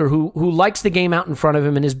playmaker who likes the game out in front of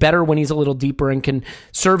him and is better when he's a little deeper and can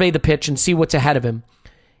survey the pitch and see what's ahead of him.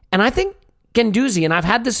 And I think Guendouzi, and I've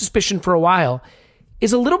had this suspicion for a while,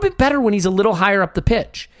 is a little bit better when he's a little higher up the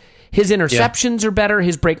pitch. His interceptions are better.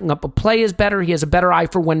 His breaking up a play is better. He has a better eye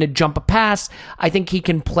for when to jump a pass. I think he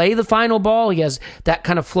can play the final ball. He has that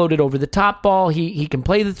kind of floated over the top ball. He can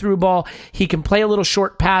play the through ball. He can play a little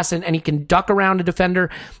short pass, and he can duck around a defender.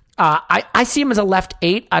 I see him as a left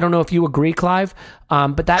 8. I don't know if you agree, Clive,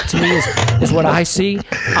 but that to me is what I see.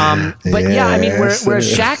 Whereas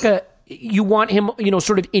Xhaka, you want him,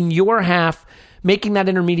 sort of in your half, making that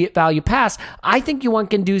intermediate value pass. I think you want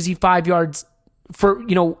Guendouzi 5 yards for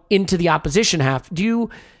into the opposition half. Do you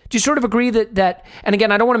sort of agree that and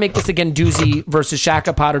again, I don't want to make this a Guendouzi versus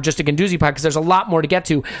Xhaka pod or just a Guendouzi pod because there's a lot more to get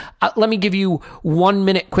to. Let me give you 1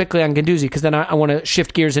 minute quickly on Guendouzi because then I want to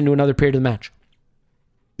shift gears into another period of the match.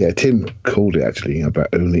 Yeah, Tim called it actually about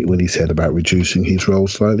only when he said about reducing his role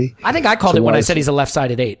slightly. I think I called it when I said he's a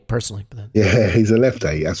left-sided 8, personally. But then. Yeah, he's a left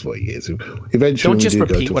 8. That's what he is. Eventually, don't just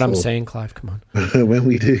repeat what I'm saying, Clive. Come on. When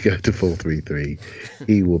we do go to 4-3-3,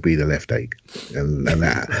 he will be the left 8, and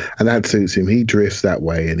that suits him. He drifts that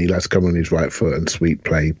way, and he likes to come on his right foot and sweep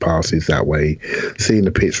play passes that way, seeing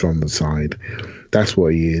the pitch from the side. That's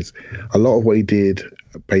what he is. A lot of what he did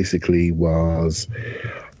basically was.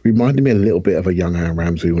 Reminded me a little bit of a young Aaron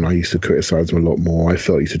Ramsey when I used to criticise him a lot more. I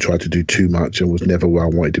felt he used to try to do too much and was never where I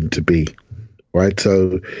wanted him to be. Right?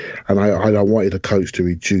 So, and I wanted a coach to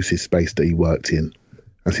reduce his space that he worked in.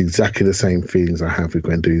 That's exactly the same feelings I have with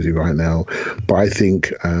Guendouzi right now. But I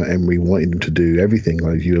think Emery wanted him to do everything,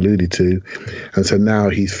 like you alluded to. And so now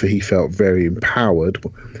he felt very empowered,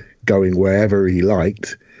 going wherever he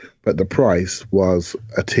liked. But the price was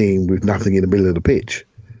a team with nothing in the middle of the pitch.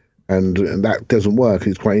 And that doesn't work.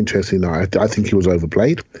 It's quite interesting. I think he was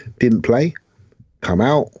overplayed. Didn't play. Come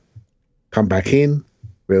out. Come back in.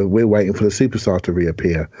 We're waiting for the superstar to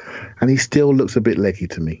reappear. And he still looks a bit leggy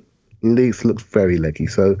to me. Looks very leggy.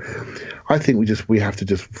 So I think we have to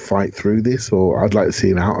just fight through this, or I'd like to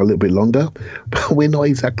see him out a little bit longer. But we're not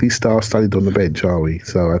exactly star-studded on the bench, are we?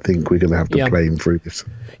 So I think we're going to have to play him through this.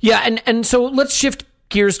 Yeah, and so let's shift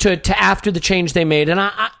gears to after the change they made. And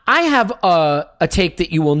I have a take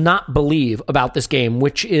that you will not believe about this game,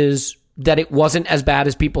 which is that it wasn't as bad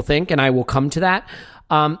as people think, and I will come to that.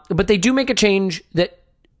 But they do make a change that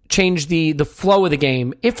changed the flow of the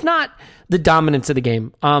game, if not the dominance of the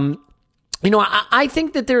game. I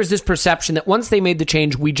think that there's this perception that once they made the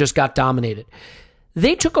change, we just got dominated.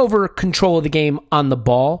 They took over control of the game on the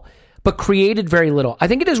ball, but created very little. I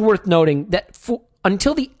think it is worth noting that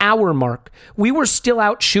until the hour mark, we were still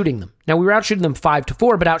out shooting them. Now, we were out shooting them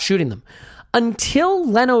 5-4, but out shooting them. Until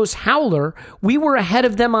Leno's howler, we were ahead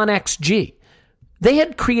of them on XG. They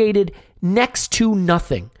had created next to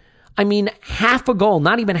nothing. I mean, half a goal,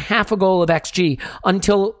 not even half a goal of XG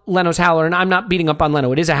until Leno's howler. And I'm not beating up on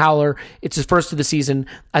Leno. It is a howler. It's his first of the season.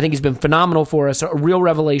 I think he's been phenomenal for us, a real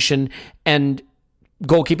revelation. And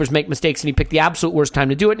goalkeepers make mistakes, and he picked the absolute worst time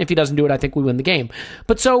to do it. And if he doesn't do it, I think we win the game.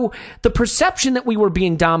 But so the perception that we were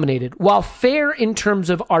being dominated, while fair in terms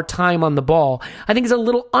of our time on the ball, I think is a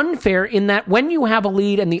little unfair in that when you have a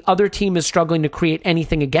lead and the other team is struggling to create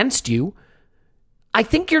anything against you, I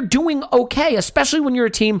think you're doing okay, especially when you're a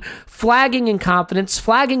team flagging in confidence,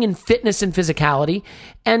 flagging in fitness and physicality,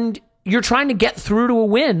 and you're trying to get through to a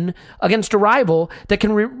win against a rival that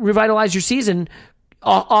can revitalize your season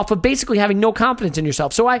off of basically having no confidence in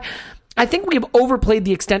yourself. So I think we have overplayed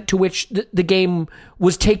the extent to which the game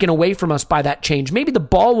was taken away from us by that change. Maybe the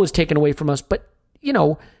ball was taken away from us, but,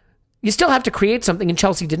 you still have to create something, and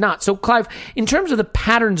Chelsea did not. So, Clive, in terms of the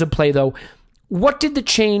patterns of play, though, what did the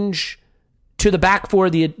change to the back four,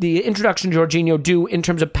 the introduction to Jorginho, do in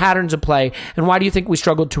terms of patterns of play, and why do you think we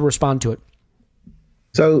struggled to respond to it?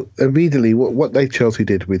 So immediately, what Chelsea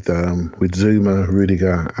did with Zuma,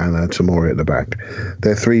 Rudiger, and Tomori at the back,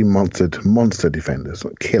 they're three monster defenders,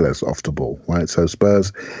 killers off the ball, right? So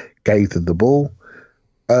Spurs gave them the ball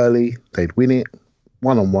early, they'd win it,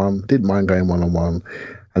 one-on-one, didn't mind going one-on-one,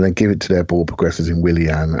 and then give it to their ball progressors in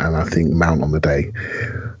Willian and I think Mount on the day.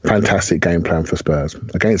 Fantastic game plan for Spurs.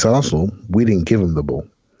 Against Arsenal, we didn't give them the ball.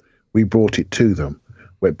 We brought it to them,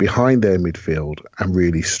 went behind their midfield and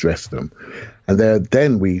really stressed them. And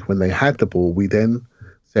when they had the ball, we then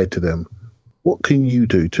said to them, what can you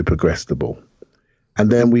do to progress the ball? And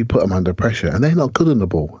then we put them under pressure, and they're not good on the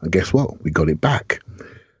ball. And guess what? We got it back.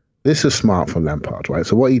 This is smart from Lampard, right?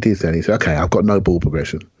 So what he did then, he said, okay, I've got no ball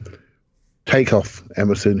progression. Take off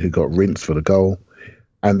Emerson, who got rinsed for the goal,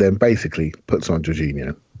 and then basically puts on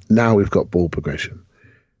Jorginho. Now we've got ball progression.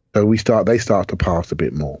 So they start to pass a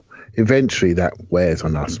bit more. Eventually that wears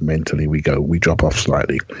on us mentally. We drop off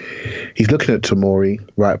slightly. He's looking at Tomori,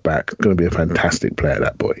 right back, going to be a fantastic player,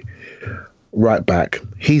 that boy. Right back,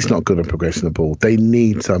 he's not good at progressing the ball. They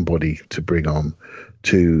need somebody to bring on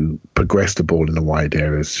to progress the ball in the wide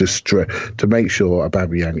areas, just to make sure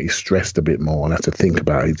Aubameyang is stressed a bit more and has to think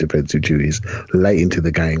about his defensive duties late into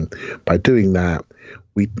the game. By doing that,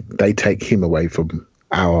 they take him away from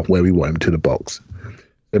where we want him to the box.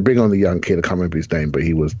 They bring on the young kid, I can't remember his name, but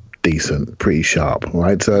he was decent, pretty sharp,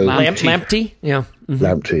 right? So Lamptey, yeah,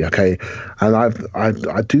 Lamptey, okay. And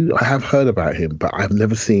I have heard about him, but I've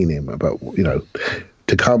never seen him. But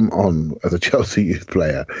to come on as a Chelsea youth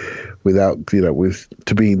player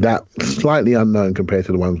to be that slightly unknown compared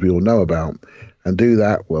to the ones we all know about, and do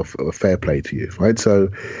that, well, fair play to you, right? So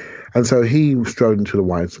he strode into the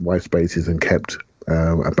wide spaces and kept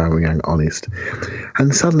Aubameyang honest.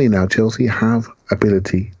 And suddenly now Chelsea have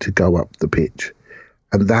ability to go up the pitch.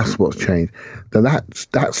 And that's what's changed. Now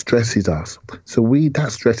that stresses us. So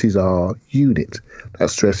that stresses our unit. That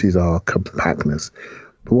stresses our compactness.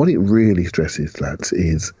 But what it really stresses, lads,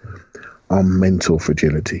 is our mental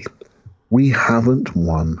fragility. We haven't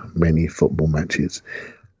won many football matches,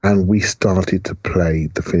 and we started to play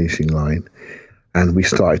the finishing line, and we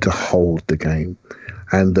started to hold the game.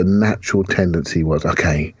 And the natural tendency was,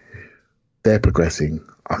 okay, they're progressing.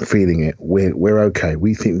 I'm feeling it. We're okay.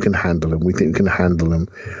 We think we can handle them.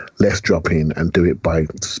 Let's drop in and do it by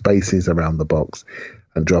spaces around the box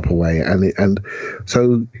and drop away. And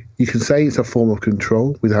so you can say it's a form of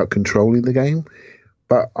control without controlling the game.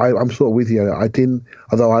 But I'm sort of with you.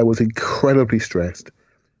 Although I was incredibly stressed.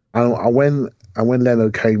 And when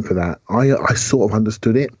Leno came for that, I sort of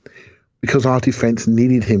understood it, because our defence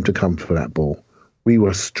needed him to come for that ball. We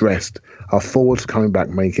were stressed. Our forwards coming back,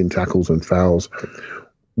 making tackles and fouls.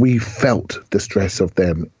 We felt the stress of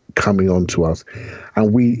them coming on to us.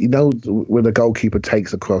 And when the goalkeeper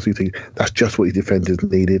takes a cross, you think that's just what his defenders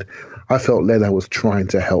needed. I felt Leno was trying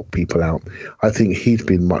to help people out. I think he's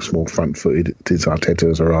been much more front-footed since Arteta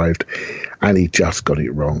has arrived, and he just got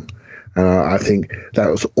it wrong. And I think that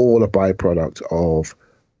was all a byproduct of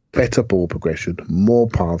better ball progression, more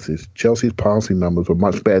passes. Chelsea's passing numbers were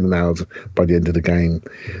much better than ours by the end of the game.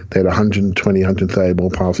 They had 120, 130 more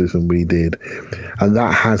passes than we did. And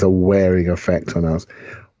that has a wearing effect on us.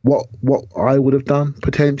 What I would have done,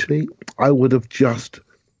 potentially, I would have just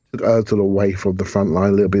took Ozil away from the front line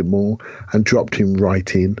a little bit more and dropped him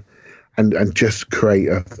right in and just create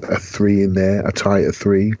a 3 in there, a tie at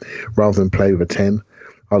 3, rather than play with a 10.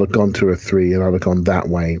 I'd have gone to a 3 and I'd have gone that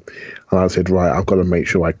way. And I said, right, I've got to make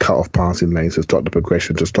sure I cut off passing lanes to stop the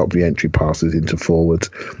progression, to stop the entry passes into forwards.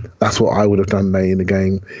 That's what I would have done late in the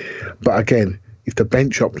game. But again, if the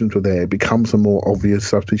bench options were there, it becomes a more obvious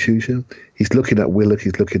substitution. He's looking at Willock,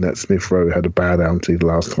 he's looking at Smith Rowe, who had a bad outing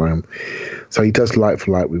last time. So he does like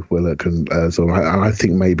for like with Willock and Ozil. And I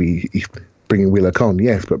think maybe he's bringing Willock on,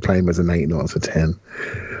 yes, but playing him as an 8, not as a 10.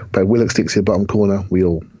 But Willock sticks in the bottom corner, we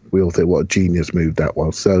all think what a genius move that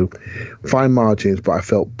was. So fine margins, but I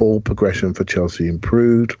felt ball progression for Chelsea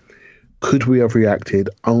improved. Could we have reacted?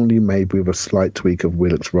 Only maybe with a slight tweak of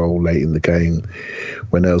Willock's role late in the game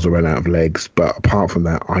when Ozil ran out of legs. But apart from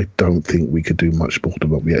that, I don't think we could do much more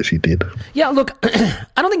than what we actually did. Yeah, look, I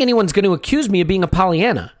don't think anyone's going to accuse me of being a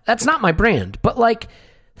Pollyanna. That's not my brand. But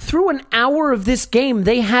through an hour of this game,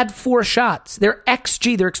 they had 4 shots. Their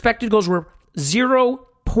XG, their expected goals, were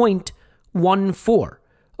 0.14.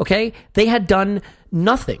 Okay? They had done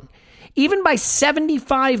nothing. Even by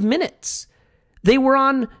 75 minutes, they were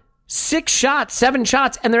on 7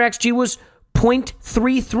 shots, and their XG was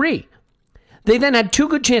 0.33. They then had 2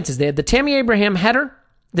 good chances. They had the Tammy Abraham header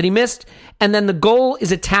that he missed, and then the goal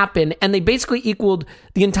is a tap-in, and they basically equaled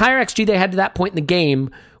the entire XG they had to that point in the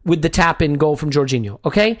game with the tap-in goal from Jorginho,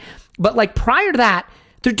 okay? But prior to that,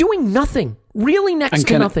 they're doing nothing. Really next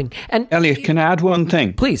to nothing. And Elliot, can I add one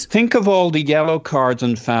thing? Please. Think of all the yellow cards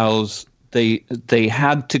and fouls they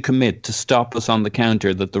had to commit to stop us on the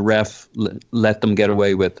counter that the ref let them get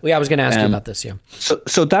away with. Well, yeah, I was going to ask you about this, yeah.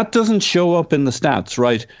 So that doesn't show up in the stats,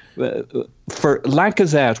 right? For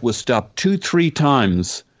Lacazette was stopped 2-3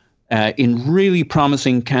 times in really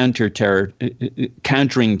promising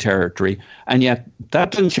countering territory, and yet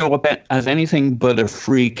that didn't show up as anything but a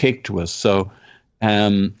free kick to us. So, I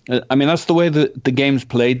mean, that's the way the game's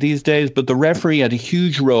played these days, but the referee had a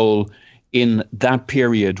huge role in that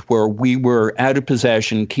period where we were out of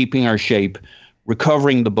possession, keeping our shape,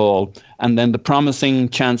 recovering the ball, and then the promising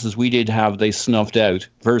chances we did have, they snuffed out,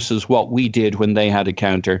 versus what we did when they had a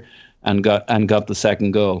counter and got the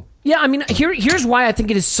second goal. Yeah, I mean, here's why I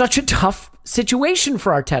think it is such a tough situation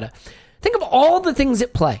for Arteta. Think of all the things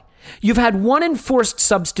at play. You've had one enforced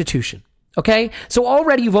substitution, okay? So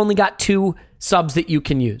already you've only got 2 subs that you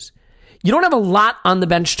can use. You don't have a lot on the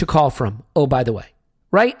bench to call from, oh, by the way,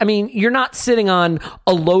 right? I mean, you're not sitting on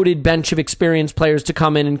a loaded bench of experienced players to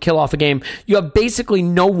come in and kill off a game. You have basically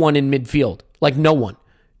no one in midfield, like no one.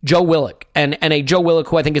 Joe Willock, and a Joe Willock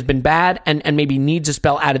who I think has been bad and maybe needs a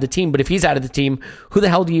spell out of the team. But if he's out of the team, who the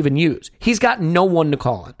hell do you even use? He's got no one to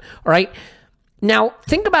call on. All right. Now,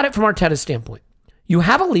 think about it from Arteta's standpoint. You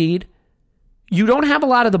have a lead. You don't have a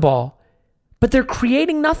lot of the ball, but they're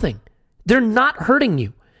creating nothing. They're not hurting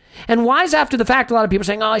you. And Wise after the fact, a lot of people are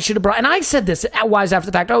saying, oh, I should have brought, and I said this at Wise after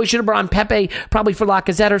the fact, oh, we should have brought on Pepe probably for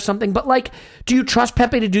Lacazette or something. But like, do you trust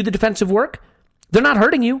Pepe to do the defensive work? They're not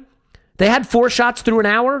hurting you. They had 4 shots through an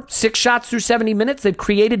hour, 6 shots through 70 minutes. They've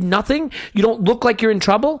created nothing. You don't look like you're in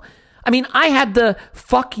trouble. I mean, I had the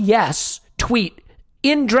fuck yes tweet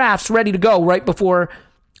in drafts ready to go right before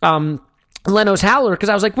Leno's howler, because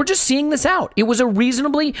I was like, we're just seeing this out. It was a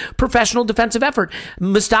reasonably professional defensive effort.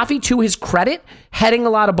 Mustafi, to his credit, heading a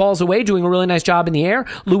lot of balls away, doing a really nice job in the air.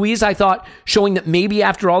 Luiz, I thought, showing that maybe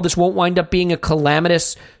after all this won't wind up being a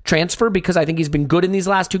calamitous transfer, because I think he's been good in these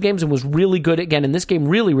last 2 games and was really good again in this game.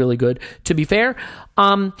 Really, really good, to be fair.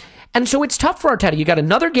 And so it's tough for Arteta. You got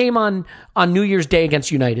another game on New Year's Day against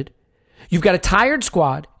United. You've got a tired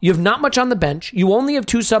squad. You have not much on the bench. You only have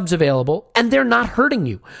 2 subs available, and they're not hurting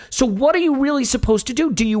you. So what are you really supposed to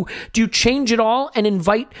do? Do you change it all and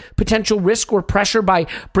invite potential risk or pressure by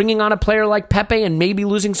bringing on a player like Pepe and maybe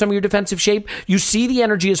losing some of your defensive shape? You see the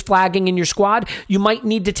energy is flagging in your squad. You might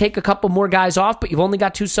need to take a couple more guys off, but you've only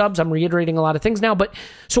got 2 subs. I'm reiterating a lot of things now, but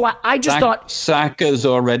so I just thought Saka's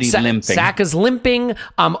already limping. Saka's limping.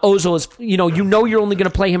 Ozil is, you know you're only going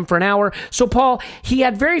to play him for an hour. So Paul, he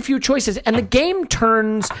had very few choices. And the game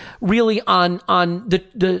turns really on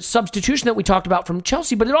the substitution that we talked about from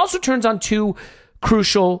Chelsea, but it also turns on 2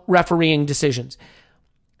 crucial refereeing decisions.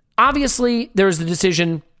 Obviously, there's the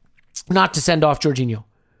decision not to send off Jorginho,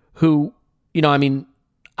 who,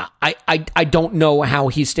 I don't know how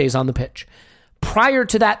he stays on the pitch. Prior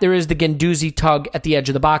to that, there is the Guendouzi tug at the edge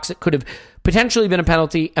of the box. It could have potentially been a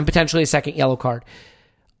penalty and potentially a second yellow card.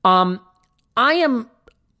 I am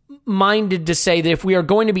minded to say that if we are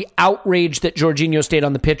going to be outraged that Jorginho stayed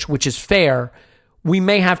on the pitch, which is fair, we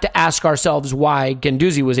may have to ask ourselves why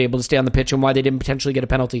Guendouzi was able to stay on the pitch and why they didn't potentially get a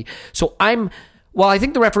penalty. So while I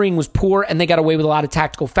think the refereeing was poor and they got away with a lot of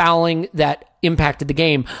tactical fouling that impacted the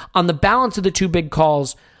game, on the balance of the 2 big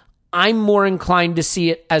calls, I'm more inclined to see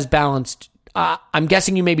it as balanced. I'm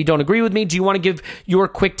guessing you maybe don't agree with me. Do you want to give your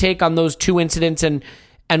quick take on those 2 incidents and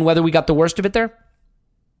whether we got the worst of it there?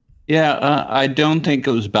 Yeah, I don't think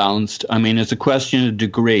it was balanced. I mean, it's a question of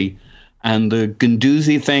degree. And the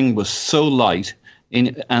Guendouzi thing was so light,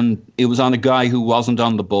 and it was on a guy who wasn't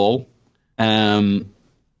on the ball.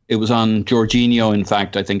 It was on Jorginho, in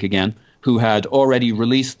fact, I think, again, who had already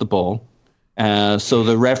released the ball. So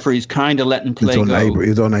the referees kind of let him play go. It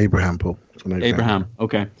was on Abraham, Paul. Abraham,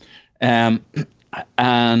 okay.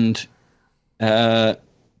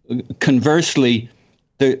 Conversely,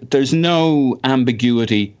 there's no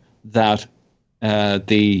ambiguity that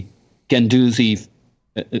the Guendouzi,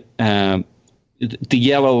 the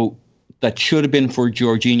yellow that should have been for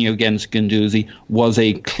Jorginho against Guendouzi was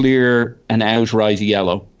a clear and outright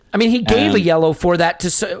yellow. I mean, he gave a yellow for that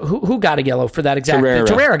to who got a yellow for that exactly?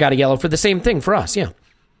 Torreira got a yellow for the same thing for us, yeah.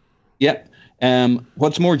 Yep.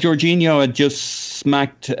 What's more, Jorginho had just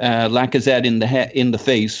smacked Lacazette in the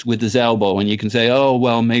face with his elbow, and you can say, oh,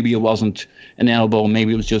 well, maybe it wasn't an elbow,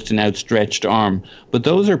 maybe it was just an outstretched arm. But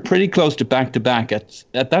those are pretty close to back-to-back.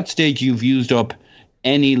 At that stage, you've used up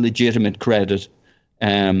any legitimate credit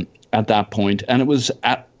at that point, and it was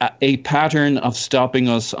a pattern of stopping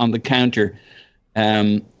us on the counter.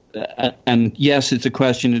 And yes, it's a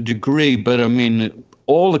question of degree, but I mean,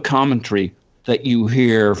 all the commentary that you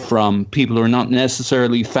hear from people who are not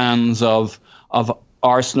necessarily fans of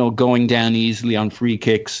Arsenal going down easily on free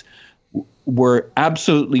kicks were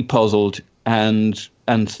absolutely puzzled and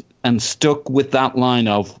and stuck with that line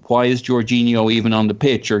of why is Jorginho even on the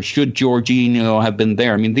pitch, or should Jorginho have been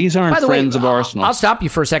there? I mean, these aren't friends of Arsenal. I'll stop you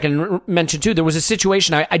for a second and mention too, there was a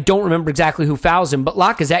situation, I don't remember exactly who fouls him, but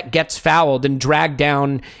Lacazette gets fouled and dragged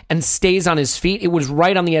down and stays on his feet. It was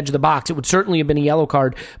right on the edge of the box. It would certainly have been a yellow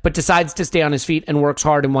card, but decides to stay on his feet and works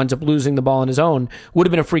hard and winds up losing the ball on his own. Would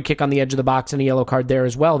have been a free kick on the edge of the box and a yellow card there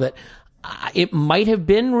as well. That it might have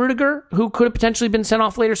been Rudiger who could have potentially been sent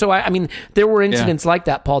off later. So, I mean, there were incidents like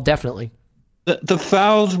that, Paul, definitely. The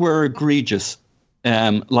fouls were egregious.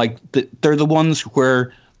 They're the ones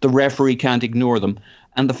where the referee can't ignore them.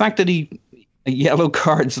 And the fact that he yellow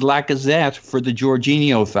cards Lacazette for the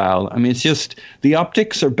Jorginho foul, I mean, it's just, the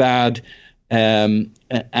optics are bad. And,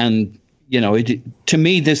 you know, to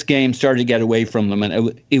me, this game started to get away from them.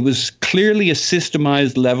 And it was clearly a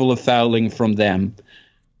systemized level of fouling from them.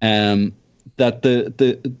 That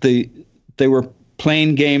they were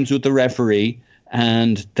playing games with the referee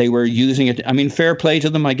and they were using it. I mean, fair play to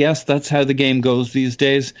them, I guess. That's how the game goes these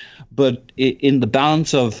days. But in the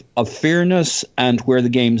balance of fairness and where the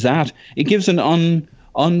game's at, it gives an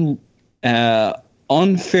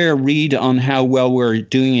unfair read on how well we're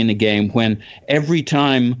doing in a game when every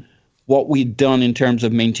time what we'd done in terms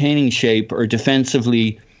of maintaining shape or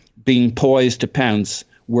defensively being poised to pounce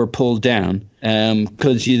were pulled down,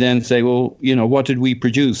 because you then say, well, you know, what did we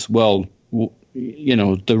produce? Well, you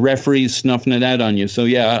know, the referee's snuffing it out on you. So,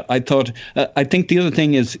 yeah, I think the other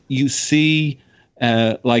thing is you see,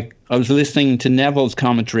 like I was listening to Neville's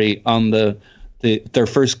commentary on their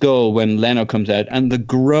first goal when Leno comes out, and the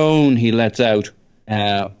groan he lets out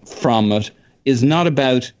from it is not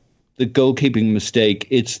about the goalkeeping mistake.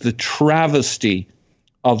 It's the travesty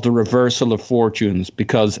of the reversal of fortunes,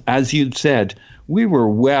 because, as you'd said, we were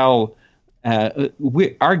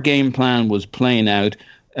our game plan was playing out.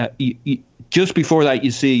 Just before that,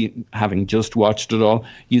 you see, having just watched it all,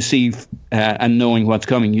 you see, and knowing what's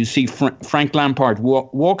coming, you see Frank Lampard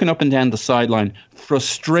walking up and down the sideline,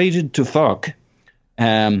 frustrated to fuck,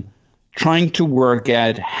 trying to work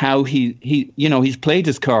out how he's played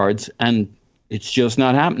his cards, and it's just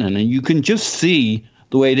not happening. And you can just see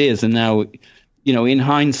the way it is. And now, you know, in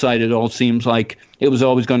hindsight, it all seems like it was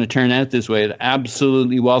always going to turn out this way. It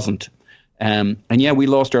absolutely wasn't. And yeah, we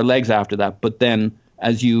lost our legs after that. But then,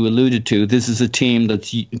 as you alluded to, this is a team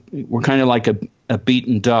we're kind of like a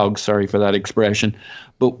beaten dog, sorry for that expression,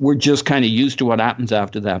 but we're just kind of used to what happens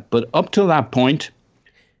after that. But up till that point,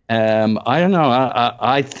 I don't know.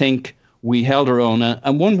 I think we held our own.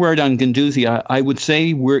 And one word on Guendouzi, I would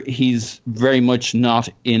say he's very much not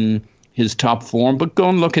in his top form, but go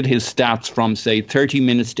and look at his stats from, say, 30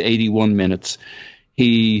 minutes to 81 minutes.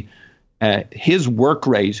 His work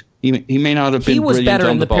rate, he may not have been. He was better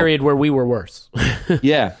in the period where we were worse.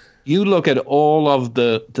 Yeah, you look at all of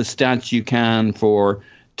the stats you can for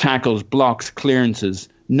tackles, blocks, clearances.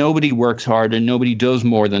 Nobody works harder. Nobody does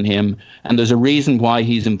more than him, and there's a reason why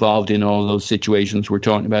he's involved in all those situations we're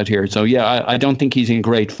talking about here. So yeah, I don't think he's in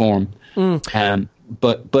great form.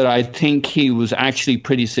 But I think he was actually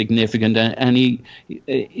pretty significant, and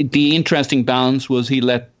the interesting balance was he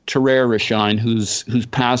let Torreira shine, whose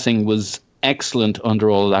passing was excellent under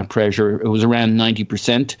all of that pressure. It was around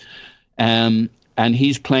 90%, and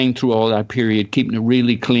he's playing through all that period, keeping it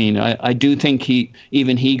really clean. I do think he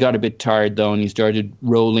got a bit tired though, and he started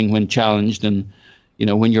rolling when challenged. And you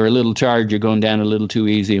know, when you're a little tired, you're going down a little too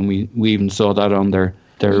easy, and we even saw that on the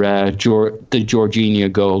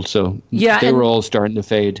Jorginho goal. So yeah, they were all starting to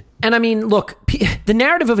fade. And I mean, look, the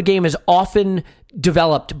narrative of a game is often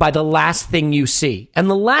developed by the last thing you see. And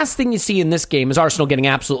the last thing you see in this game is Arsenal getting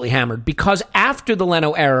absolutely hammered, because after the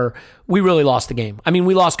Leno error, we really lost the game. I mean,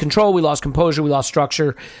 we lost control, we lost composure, we lost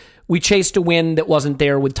structure. We chased a win that wasn't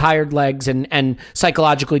there with tired legs and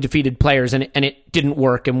psychologically defeated players, and it didn't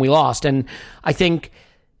work, and we lost. And I think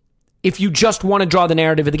if you just want to draw the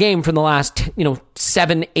narrative of the game from the last,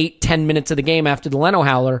 7, 8, 10 minutes of the game after the Leno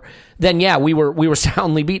howler, then yeah, we were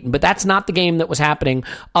soundly beaten. But that's not the game that was happening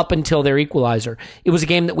up until their equalizer. It was a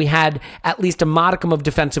game that we had at least a modicum of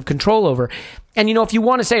defensive control over. And if you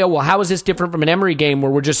want to say, oh, well, how is this different from an Emery game where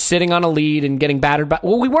we're just sitting on a lead and getting battered?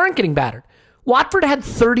 Well, we weren't getting battered. Watford had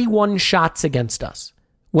 31 shots against us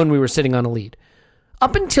when we were sitting on a lead.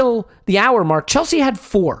 Up until the hour mark, Chelsea had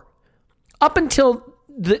 4. Up until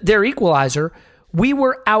their equalizer, we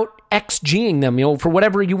were out XGing them, for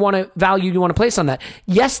whatever you want to place on that.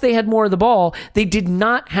 Yes, they had more of the ball. They did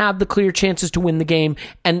not have the clear chances to win the game,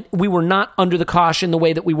 and we were not under the caution the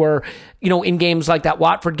way that we were, in games like that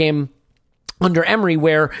Watford game under Emery,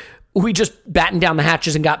 where we just battened down the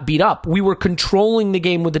hatches and got beat up. We were controlling the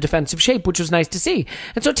game with the defensive shape, which was nice to see.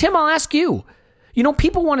 And so, Tim, I'll ask you, You know,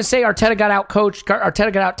 people want to say Arteta got out-coached,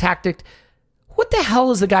 Arteta got out-tacticked. What the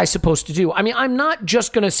hell is the guy supposed to do? I mean, I'm not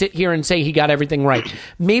just going to sit here and say he got everything right.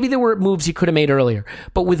 Maybe there were moves he could have made earlier.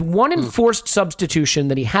 But with one enforced substitution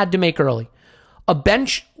that he had to make early, a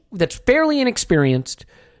bench that's fairly inexperienced,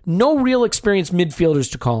 no real experienced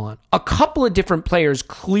midfielders to call on, a couple of different players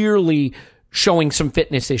clearly showing some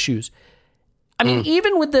fitness issues. I mean,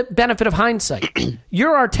 even with the benefit of hindsight,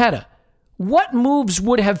 you're Arteta. What moves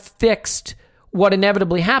would have fixed what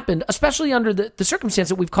inevitably happened, especially under the circumstance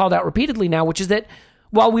that we've called out repeatedly now, which is that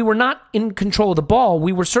while we were not in control of the ball,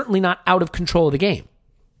 we were certainly not out of control of the game.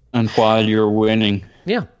 And while you're winning.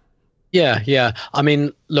 Yeah. Yeah. I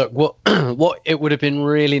mean, look, what it would have been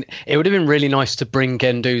really nice to bring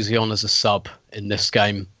Guendouzi on as a sub in this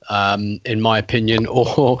game, in my opinion,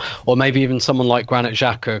 or maybe even someone like Granit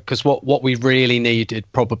Xhaka, because what we really needed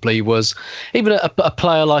probably was even a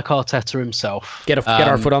player like Arteta himself. Get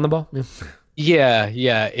our foot on the ball. Yeah,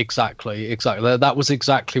 exactly. That was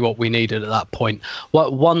exactly what we needed at that point.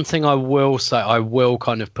 One thing I will say, I will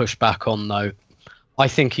kind of push back on though. I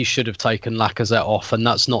think he should have taken Lacazette off, and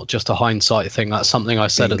that's not just a hindsight thing. That's something I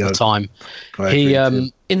said at the time.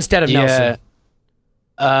 Instead of Nelson.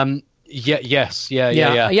 Yes.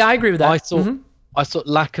 I agree with that. I thought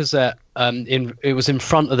Lacazette, it was in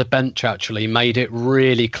front of the bench actually, made it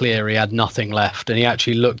really clear he had nothing left, and he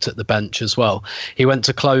actually looked at the bench as well. He went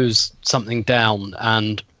to close something down,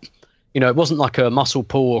 and it wasn't like a muscle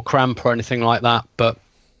pull or cramp or anything like that, but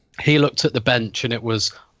he looked at the bench and it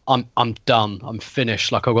was, I'm done, I'm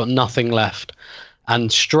finished, like I've got nothing left.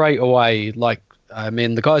 And straight away,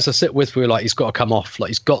 the guys I sit with were like, he's got to come off,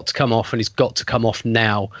 he's got to come off, and he's got to come off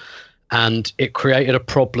now. And it created a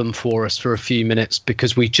problem for us for a few minutes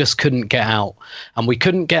because we just couldn't get out. And we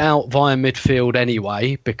couldn't get out via midfield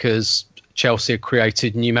anyway because Chelsea had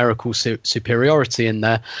created numerical superiority in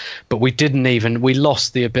there. But we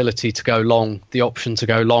lost the ability to go long, the option to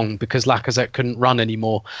go long, because Lacazette couldn't run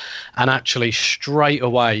anymore. And actually straight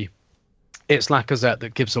away, it's Lacazette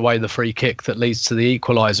that gives away the free kick that leads to the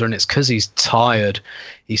equaliser. And it's because he's tired.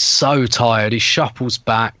 He's so tired. He shuffles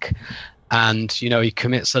back. And, he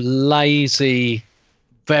commits a lazy,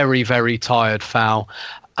 very, very tired foul.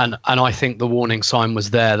 And I think the warning sign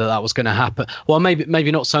was there that was going to happen. Well,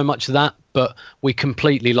 maybe not so much of that, but we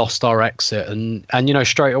completely lost our exit. And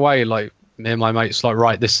straight away, like me and my mates,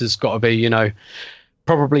 right, this has got to be,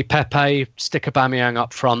 probably Pepe, stick Aubameyang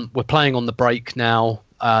up front. We're playing on the break now.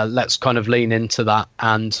 Let's kind of lean into that.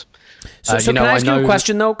 And So can I ask you a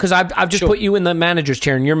question, though? Because I've just put you in the manager's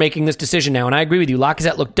chair, and you're making this decision now, and I agree with you.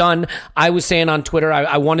 Lacazette looked done. I was saying on Twitter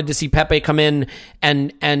I wanted to see Pepe come in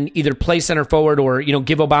and either play center forward or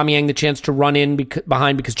give Aubameyang the chance to run in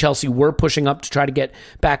behind because Chelsea were pushing up to try to get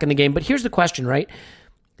back in the game. But here's the question, right?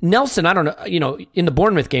 Nelson, I don't know, in the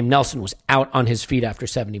Bournemouth game, Nelson was out on his feet after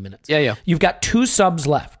 70 minutes. Yeah. You've got 2 subs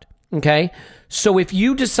left, okay? So if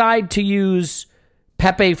you decide to use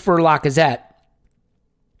Pepe for Lacazette,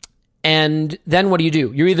 and then what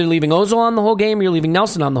do? You're either leaving Ozil on the whole game or you're leaving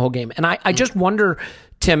Nelson on the whole game. And I just wonder,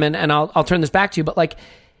 Tim, and I'll turn this back to you, but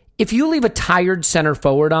if you leave a tired center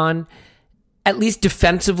forward on, at least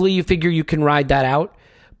defensively you figure you can ride that out.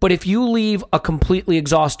 But if you leave a completely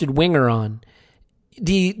exhausted winger on,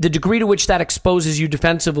 the degree to which that exposes you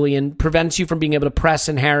defensively and prevents you from being able to press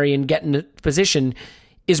and harry and get into position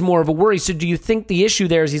is more of a worry. So do you think the issue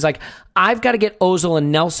there is he's like, I've got to get Ozil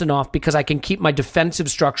and Nelson off because I can keep my defensive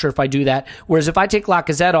structure if I do that. Whereas if I take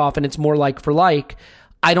Lacazette off and it's more like for like,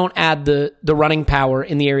 I don't add the running power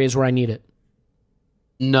in the areas where I need it.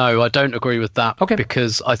 No, I don't agree with that. Okay.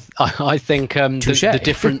 Because I think the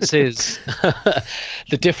difference is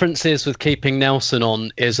the difference is with keeping Nelson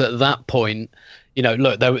on is at that point,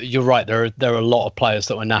 look, you're right. There are a lot of players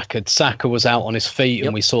that were knackered. Saka was out on his feet,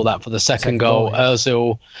 and we saw that for the second goal.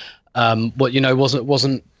 Ozil,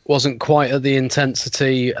 wasn't quite at the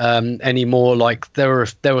intensity anymore. Like there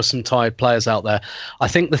were some tired players out there. I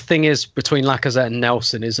think the thing is between Lacazette and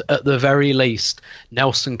Nelson is at the very least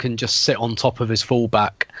Nelson can just sit on top of his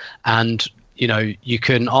fullback, and you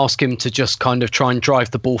can ask him to just kind of try and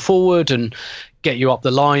drive the ball forward and get you up the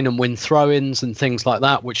line and win throw-ins and things like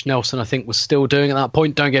that, which Nelson I think was still doing at that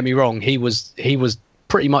point. Don't get me wrong, he was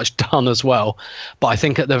pretty much done as well. But I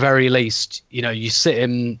think at the very least, you sit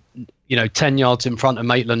him 10 yards in front of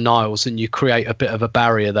Maitland-Niles and you create a bit of a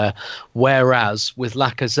barrier there. Whereas with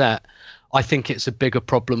Lacazette, I think it's a bigger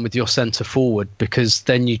problem with your centre forward because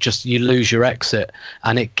then you lose your exit,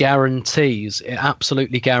 and it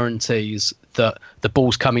absolutely guarantees that the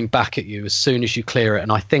ball's coming back at you as soon as you clear it.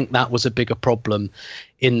 And I think that was a bigger problem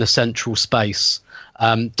in the central space.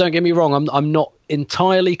 Don't get me wrong, I'm not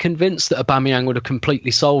entirely convinced that Aubameyang would have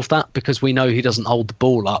completely solved that, because we know he doesn't hold the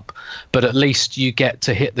ball up, but at least you get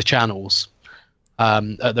to hit the channels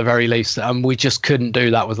at the very least, and we just couldn't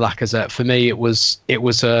do that with Lacazette. For me, it was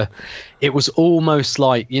almost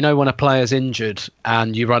like, you know, when a player's injured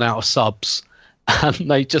and you run out of subs and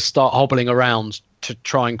they just start hobbling around to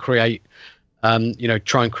try and create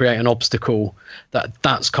an obstacle.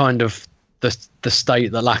 That's kind of the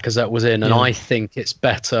state that Lacazette was in, and I think it's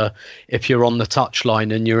better if you're on the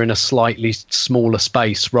touchline and you're in a slightly smaller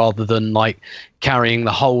space, rather than like carrying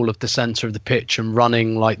the whole of the centre of the pitch and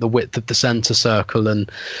running like the width of the centre circle.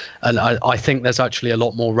 And I think there's actually a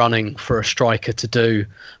lot more running for a striker to do,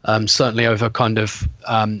 certainly over kind of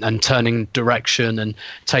and turning direction and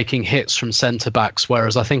taking hits from centre backs.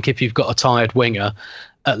 Whereas I think if you've got a tired winger,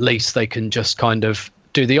 at least they can just kind of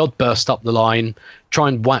do the odd burst up the line, try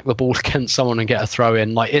and whack the ball against someone and get a throw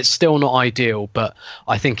in. Like, it's still not ideal, but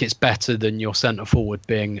I think it's better than your centre forward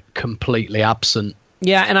being completely absent.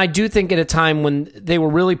 Yeah, and I do think at a time when they were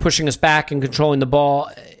really pushing us back and controlling the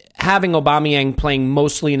ball, having Aubameyang playing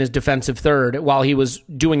mostly in his defensive third while he was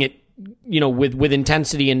doing it, you know, with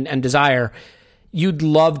intensity and desire, you'd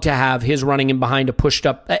love to have his running in behind a pushed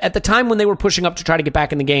up. At the time when they were pushing up to try to get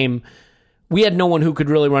back in the game, we had no one who could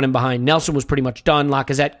really run in behind. Nelson was pretty much done.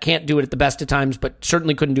 Lacazette can't do it at the best of times, but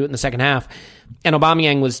certainly couldn't do it in the second half. And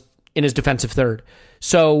Aubameyang was in his defensive third.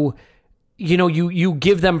 So, you know, you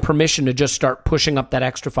give them permission to just start pushing up that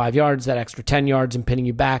extra 5 yards, that extra 10 yards, and pinning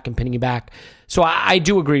you back. So I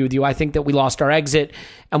do agree with you. I think that we lost our exit,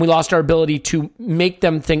 and we lost our ability to make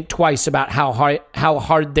them think twice about how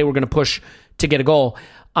hard they were going to push to get a goal.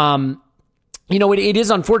 You know, it is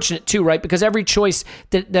unfortunate too, right? Because every choice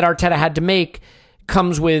that Arteta had to make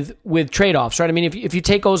comes with trade-offs, right? I mean, if you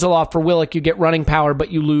take Ozil off for Willock, you get running power,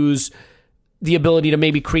 but you lose the ability to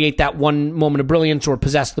maybe create that one moment of brilliance or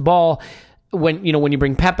possess the ball. When you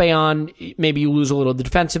bring Pepe on, maybe you lose a little of the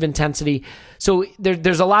defensive intensity. So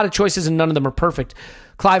there's a lot of choices, and none of them are perfect.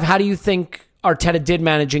 Clive, how do you think Arteta did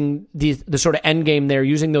managing the sort of end game there,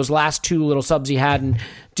 using those last two little subs he had? And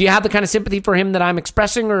do you have the kind of sympathy for him that I'm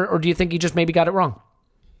expressing, or do you think he just maybe got it wrong?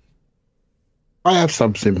 I have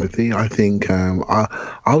some sympathy. I think I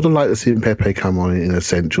would have liked to see Pepe come on in a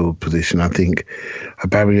central position. I think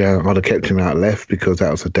Aubameyang, I'd have kept him out left because that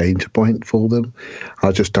was a danger point for them.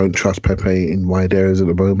 I just don't trust Pepe in wide areas at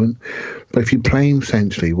the moment. But if you play him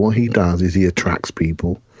centrally, what he does is he attracts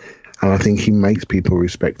people. And I think he makes people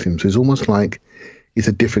respect him. So it's almost like it's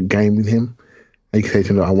a different game with him. You can say to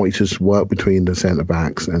him, look, I want you to just work between the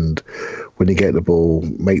centre-backs, and when you get the ball,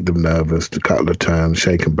 make them nervous, to cut the turn,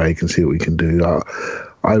 shake and bake and see what we can do.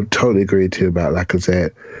 I totally agree with you about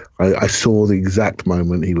Lacazette. I saw the exact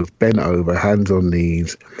moment. He was bent over, hands on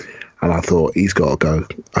knees, and I thought, he's got to go.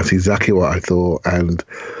 That's exactly what I thought. And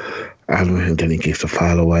then he gives the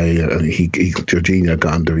foul away, and Jorginho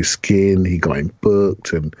got under his skin. He got him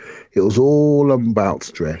booked, and it was all about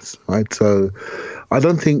stress, right? So I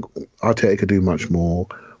don't think Arteta could do much more.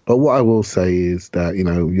 But what I will say is that, you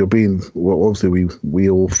know, obviously we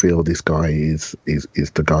all feel this guy is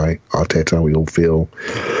the guy, Arteta. We all feel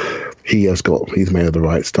he's made of the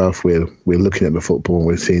right stuff. We're looking at the football and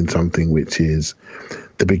we're seeing something which is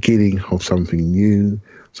the beginning of something new,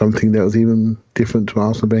 something that was even different to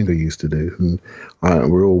Arsene Wenger used to do.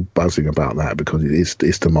 And we're all buzzing about that because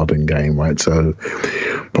it's the modern game, right? So,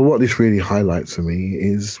 but what this really highlights for me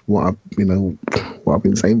is what I've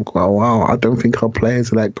been saying for quite a while. I don't think our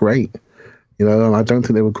players are that great. You know, and I don't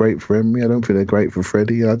think they were great for Emery. I don't think they're great for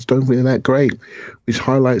Freddie. I just don't think they're that great, which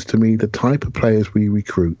highlights to me the type of players we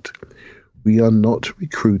recruit. We are not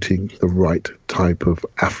recruiting the right type of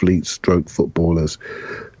athletes, stroke footballers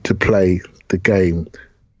to play the game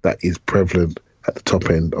that is prevalent at the top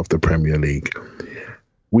end of the Premier League.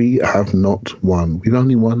 We have not won. We've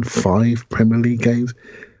only won 5 Premier League games.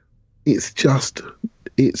 It's just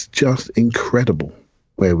incredible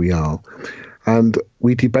where we are. And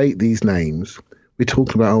we debate these names. We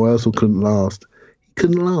talk about how Ozil couldn't last. He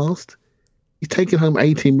couldn't last. He's taking home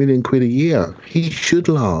 18 million quid a year. He should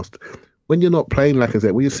last. When you're not playing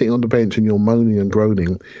Lacazette, when you're sitting on the bench and you're moaning and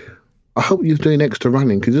groaning, I hope you're doing extra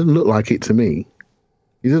running, because it doesn't look like it to me.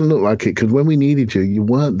 It doesn't look like it, because when we needed you, you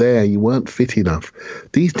weren't there. You weren't fit enough.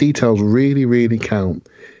 These details really, really count.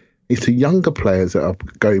 It's the younger players that are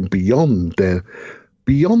going beyond their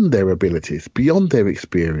abilities, beyond their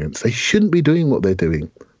experience. They shouldn't be doing what they're doing.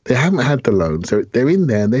 They haven't had the loans. They're in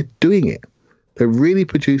there and they're doing it. They're really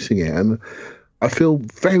producing it. And I feel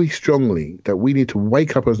very strongly that we need to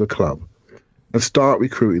wake up as a club and start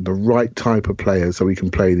recruiting the right type of players so we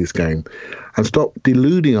can play this game, and stop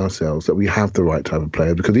deluding ourselves that we have the right type of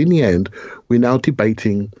player, because in the end, we're now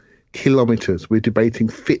debating kilometres, we're debating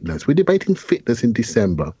fitness. We're debating fitness in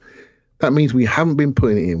December. That means we haven't been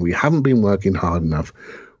putting it in, we haven't been working hard enough,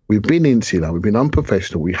 we've been insular, we've been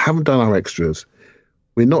unprofessional, we haven't done our extras.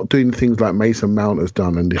 We're not doing things like Mason Mount has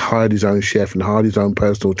done and hired his own chef and hired his own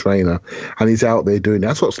personal trainer, and he's out there doing it.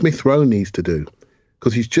 That's what Smith Rowe needs to do,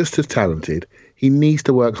 because he's just as talented. He needs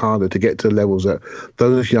to work harder to get to the levels that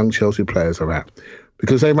those young Chelsea players are at,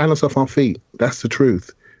 because they ran us off our feet. That's the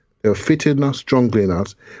truth. They were fitter than us, stronger than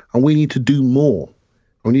us, and we need to do more.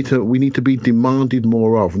 We need to be demanded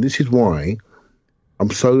more of, and this is why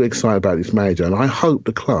I'm so excited about this manager. And I hope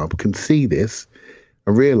the club can see this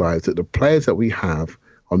and realise that the players that we have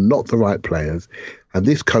are not the right players, and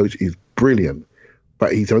this coach is brilliant,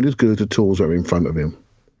 but he's only as good as the tools that are in front of him.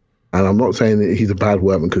 And I'm not saying that he's a bad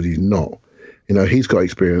workman, because he's not. You know, he's got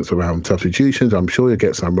experience around substitutions. I'm sure he'll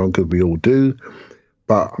get some wrong, because we all do.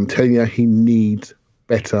 But I'm telling you, he needs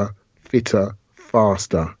better, fitter,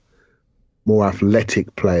 faster, more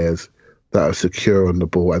athletic players that are secure on the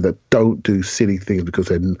ball and that don't do silly things because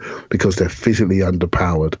they're physically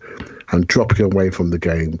underpowered and dropping away from the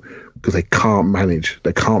game because they can't manage.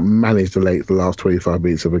 They can't manage the last 25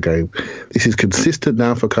 minutes of a game. This is consistent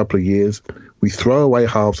now for a couple of years. We throw away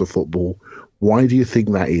halves of football. Why do you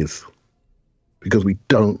think that is? Because we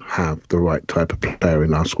don't have the right type of player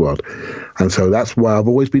in our squad. And so that's why I've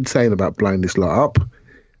always been saying about blowing this lot up.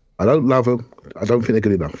 I don't love them. I don't think they're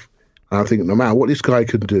good enough. And I think no matter what this guy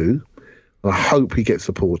can do, I hope he gets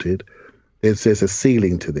supported. There's a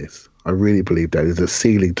ceiling to this. I really believe that there's a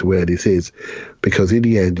ceiling to where this is, because in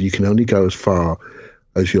the end, you can only go as far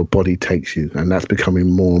as your body takes you, and that's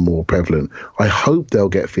becoming more and more prevalent. I hope they'll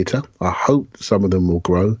get fitter. I hope some of them will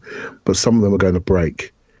grow, but some of them are going to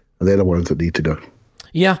break, and they're the ones that need to go.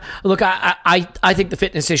 Yeah, look, I think the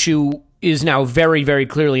fitness issue is now very, very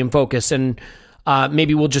clearly in focus, and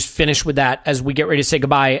maybe we'll just finish with that as we get ready to say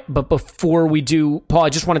goodbye. But before we do, Paul, I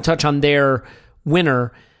just want to touch on their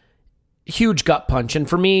winner. Huge gut punch. And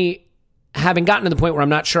for me, having gotten to the point where I'm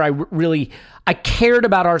not sure I cared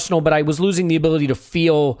about Arsenal, but I was losing the ability to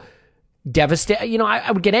feel devastated. You know,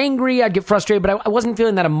 I would get angry, I'd get frustrated, but I wasn't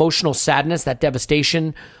feeling that emotional sadness, that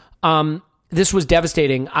devastation. This was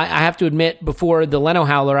devastating. I have to admit, before the Leno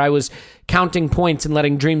Howler, I was counting points and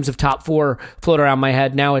letting dreams of top four float around my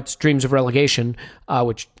head. Now it's dreams of relegation,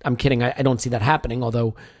 which I'm kidding. I don't see that happening,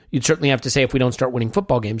 although you'd certainly have to say if we don't start winning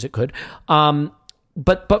football games, it could.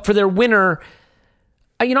 But for their winner,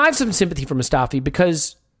 you know, I have some sympathy for Mustafi,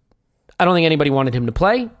 because I don't think anybody wanted him to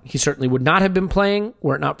play. He certainly would not have been playing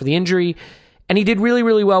were it not for the injury. And he did really,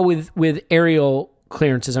 really well with aerial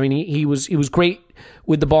clearances. I mean, he was great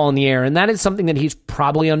with the ball in the air, and that is something that he's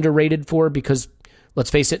probably underrated for, because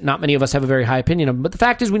let's face it, not many of us have a very high opinion of him. But the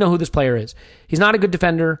fact is, we know who this player is. He's not a good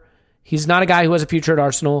defender. He's not a guy who has a future at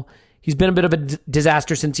Arsenal. He's been a bit of a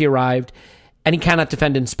disaster since he arrived, and he cannot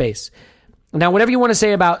defend in space. Now, whatever you want to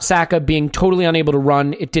say about Saka being totally unable to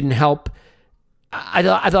run, it didn't help.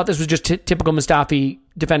 I thought this was just typical Mustafi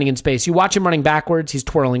defending in space. You watch him running backwards, he's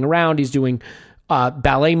twirling around, he's doing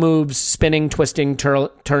ballet moves, spinning, twisting,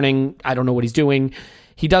 turning. I don't know what he's doing.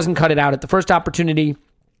 He doesn't cut it out at the first opportunity.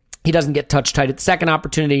 He doesn't get touch tight at the second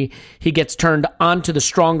opportunity. He gets turned onto the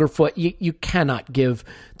stronger foot. You cannot give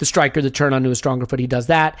the striker the turn onto a stronger foot. He does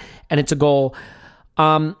that, and it's a goal.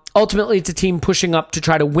 Ultimately, it's a team pushing up to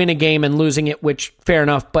try to win a game and losing it, which, fair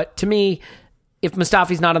enough. But to me, if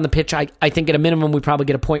Mustafi's not on the pitch, I think at a minimum we probably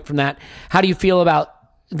get a point from that. How do you feel about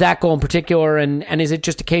that goal in particular? And is it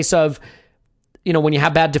just a case of, you know, when you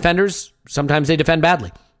have bad defenders, sometimes they defend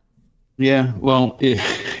badly? Yeah, well,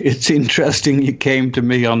 it's interesting you came to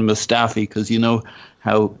me on Mustafi, because you know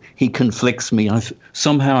how he conflicts me.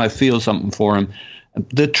 Somehow I feel something for him.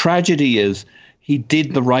 The tragedy is he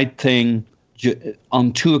did the right thing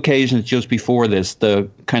on two occasions just before this, the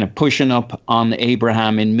kind of pushing up on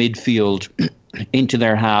Abraham in midfield into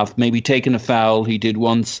their half, maybe taking a foul he did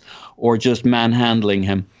once, or just manhandling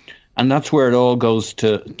him. And that's where it all goes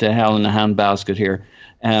to hell in a handbasket here.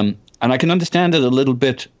 And I can understand it a little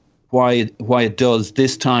bit why it does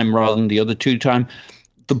this time rather than the other two time.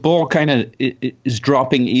 The ball kind of is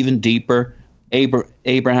dropping even deeper.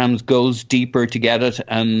 Abrahams goes deeper to get it,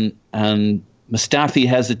 and Mustafi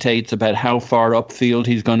hesitates about how far upfield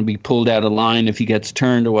he's going to be pulled out of line if he gets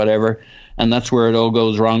turned or whatever, and that's where it all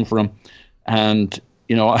goes wrong for him. And,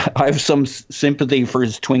 you know, I have some sympathy for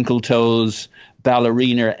his twinkle toes,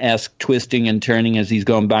 ballerina-esque twisting and turning as he's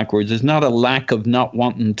going backwards. There's not a lack of not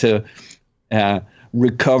wanting to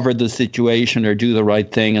recover the situation or do the right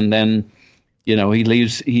thing, and then You know, he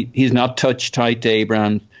leaves. He's not touch tight to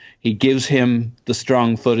Abraham. He gives him the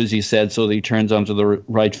strong foot, as he said, so that he turns onto the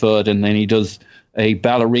right foot, and then he does a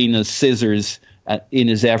ballerina's scissors in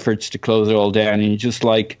his efforts to close it all down. And you're just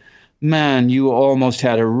like, man, you almost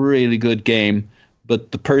had a really good game,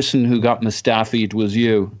 but the person who got Mustafi'd was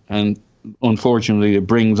you. And unfortunately, it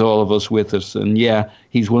brings all of us with us. And yeah,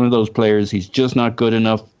 he's one of those players. He's just not good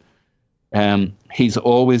enough. He's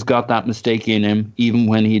always got that mistake in him, even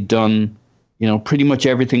when he'd done, pretty much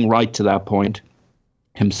everything right to that point.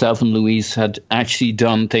 Himself and Luis had actually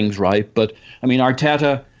done things right. But, I mean,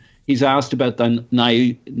 Arteta, he's asked about the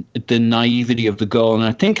naivety of the goal. And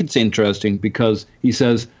I think it's interesting because he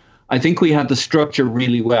says, I think we had the structure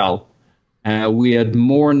really well. We had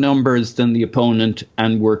more numbers than the opponent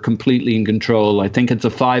and were completely in control. I think it's a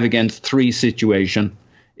 5-against-3 situation.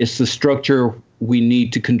 It's the structure we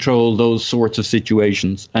need to control those sorts of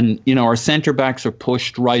situations. And, our centre-backs are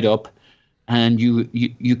pushed right up. And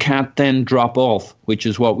you can't then drop off, which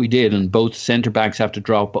is what we did. And both centre-backs have to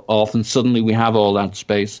drop off, and suddenly we have all that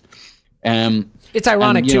space. It's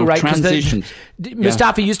ironic, too, right? Transitions.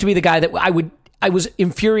 Mustafi used to be the guy that I was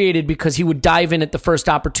infuriated because he would dive in at the first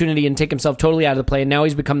opportunity and take himself totally out of the play. And now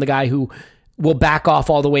he's become the guy who will back off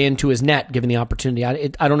all the way into his net, given the opportunity.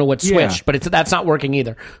 I don't know what switched, but that's not working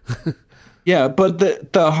either. Yeah, but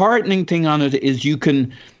the heartening thing on it is you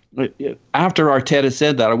can... After Arteta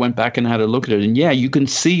said that, I went back and had a look at it. And yeah, you can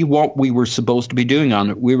see what we were supposed to be doing on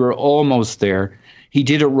it. We were almost there. He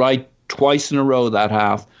did it right twice in a row that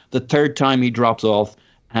half. The third time he drops off.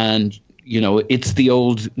 And, it's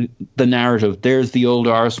the narrative. There's the old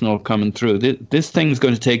Arsenal coming through. This thing's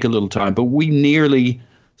going to take a little time. But we nearly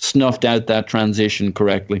snuffed out that transition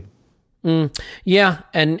correctly. Yeah.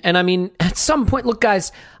 And I mean, at some point, look,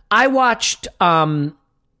 guys, I watched...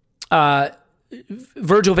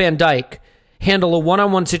 Virgil van Dijk handle a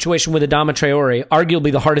one-on-one situation with Adama Traore, arguably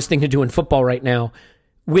the hardest thing to do in football right now,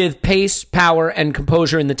 with pace, power, and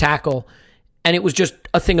composure in the tackle, and it was just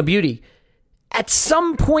a thing of beauty. At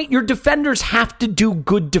some point, your defenders have to do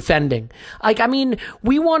good defending.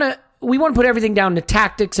 We want to put everything down to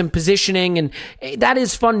tactics and positioning, and that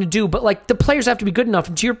is fun to do, but the players have to be good enough.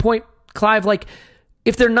 And to your point, Clive,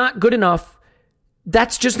 if they're not good enough,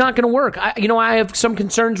 that's just not going to work. I have some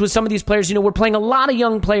concerns with some of these players. We're playing a lot of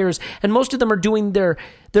young players, and most of them are doing their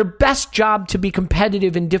best job to be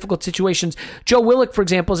competitive in difficult situations. Joe Willock, for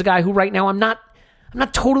example, is a guy who right now I'm not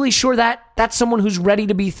totally sure that that's someone who's ready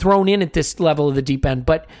to be thrown in at this level of the deep end,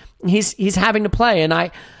 but he's having to play. And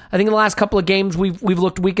I think in the last couple of games we've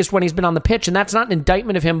looked weakest when he's been on the pitch, and that's not an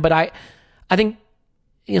indictment of him, but I think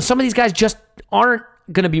some of these guys just aren't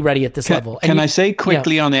going to be ready at this level. Can I say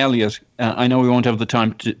quickly on Elliott? I know we won't have the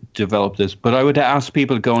time to develop this, but I would ask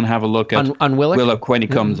people to go and have a look at on Willock when he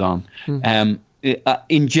comes on.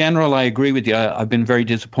 In general, I agree with you. I've been very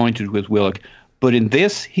disappointed with Willock, but in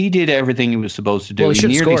this, he did everything he was supposed to do. Well, he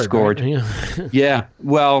nearly scored. Right? Yeah.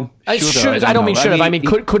 Well, I don't mean should have. I mean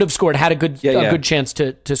could have scored. Had a good chance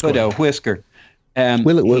to score. But a whisker.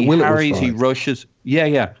 Willock harries, he rushes.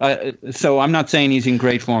 Yeah. So I'm not saying he's in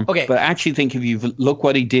great form. Okay. But I actually think if you look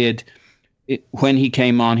what he did when he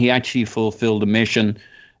came on, he actually fulfilled a mission.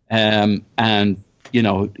 And,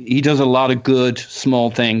 he does a lot of good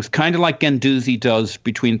small things, kind of like Guendouzi does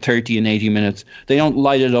between 30 and 80 minutes. They don't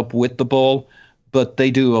light it up with the ball, but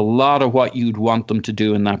they do a lot of what you'd want them to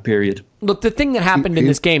do in that period. Look, the thing that happened in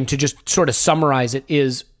this game, to just sort of summarize it,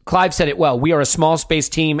 is Clive said it well. We are a small space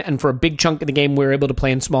team, and for a big chunk of the game, we were able to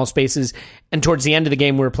play in small spaces. And towards the end of the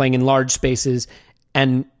game, we were playing in large spaces.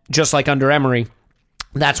 And just like under Emery,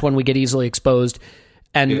 that's when we get easily exposed.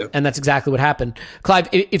 And that's exactly what happened. Clive,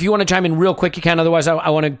 if you want to chime in real quick, you can. Otherwise, I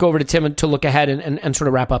want to go over to Tim to look ahead and sort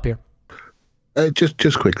of wrap up here.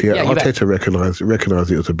 Just quickly, Arteta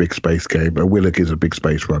recognised it was a big space game, and Willock is a big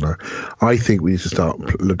space runner. I think we need to start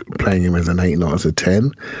playing him as an 8, not as a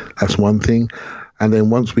 10. That's one thing. And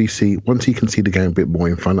then once he can see the game a bit more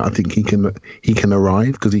in front, I think he can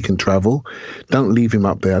arrive because he can travel. Don't leave him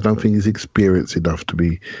up there. I don't think he's experienced enough to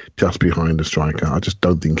be just behind the striker. I just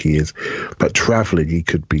don't think he is. But travelling, he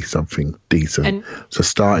could be something decent. So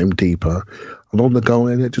start him deeper. And on the goal,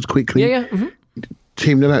 Elliot, just quickly.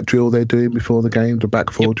 Team, that drill they're doing before the game, the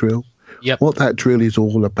back four drill. Yep. What that drill is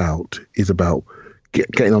all about is about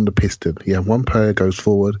getting on the piston. Yeah, one player goes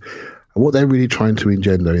forward. And what they're really trying to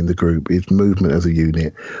engender in the group is movement as a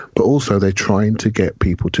unit, but also they're trying to get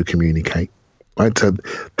people to communicate. Right, so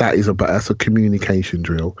that's a communication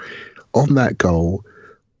drill. On that goal,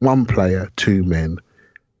 one player, 2 men.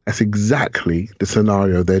 That's exactly the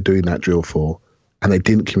scenario they're doing that drill for, and they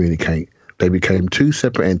didn't communicate. They became 2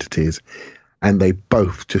 separate entities, and they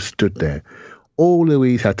both just stood there. All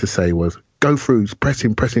Luis had to say was, go through, press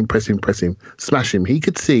him, smash him. He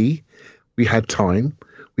could see we had time.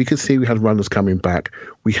 We could see we had runners coming back.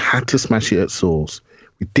 We had to smash it at source.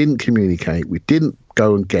 We didn't communicate. We didn't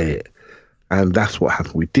go and get it. And that's what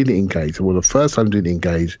happened. We didn't engage. Well, the first time we didn't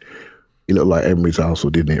engage, it looked like Emery's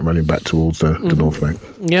Arsenal, didn't it? Running back towards the North Bank.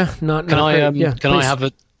 Yeah, Can I have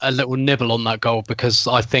a little nibble on that goal? Because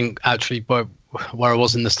I think actually where I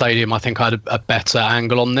was in the stadium, I think I had a better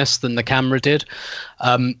angle on this than the camera did.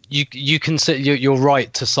 You can see, you're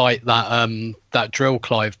right to cite that drill,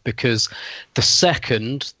 Clive, because the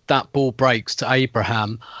second that ball breaks to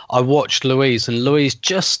Abraham, I watched Luiz, and Luiz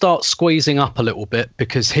just starts squeezing up a little bit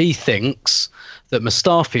because he thinks that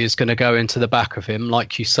Mustafi is going to go into the back of him,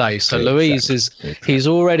 like you say. So Luiz he's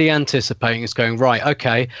already anticipating, is going, right,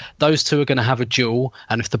 okay, those two are going to have a duel,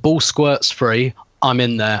 and if the ball squirts free, I'm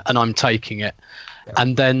in there and I'm taking it. Yeah.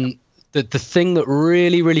 And then the thing that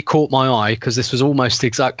really, really caught my eye, because this was almost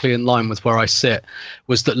exactly in line with where I sit,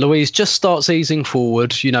 was that Luiz just starts easing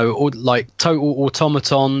forward, like total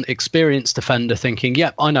automaton, experienced defender, thinking,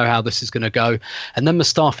 yep, I know how this is going to go. And then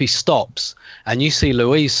Mustafi stops, and you see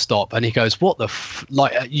Luiz stop, and he goes, what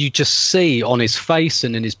the you just see on his face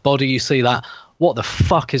and in his body, you see that, what the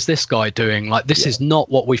fuck is this guy doing? Like, this is not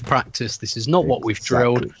what we've practiced. This is not what we've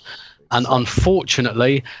drilled. And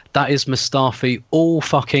unfortunately, that is Mustafi all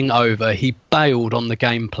fucking over. He bailed on the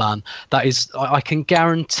game plan. That is, I can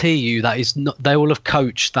guarantee you that is not, they will have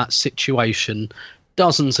coached that situation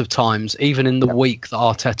dozens of times, even in the week that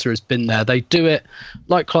Arteta has been there. They do it,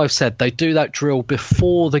 like Clive said, they do that drill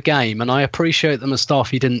before the game. And I appreciate that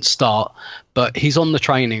Mustafi didn't start, but he's on the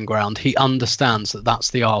training ground. He understands that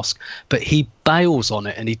that's the ask, but he bails on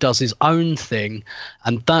it and he does his own thing.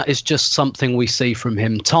 And that is just something we see from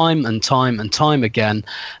him time and time and time again.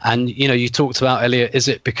 And, you talked about, Elliot, is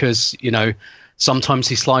it because, sometimes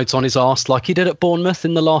he slides on his arse like he did at Bournemouth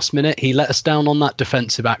in the last minute? He let us down on that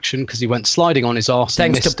defensive action because he went sliding on his arse.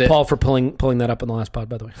 Thanks and missed to Paul for pulling that up in the last pod,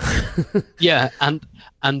 by the way. Yeah,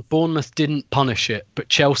 and Bournemouth didn't punish it, but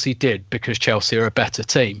Chelsea did, because Chelsea are a better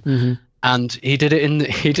team. Mm-hmm. And he did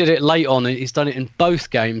it late on. He's done it in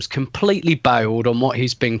both games, completely bailed on what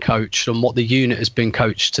he's been coached, on what the unit has been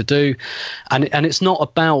coached to do. And it's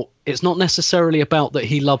not necessarily about that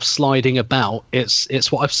he loves sliding about.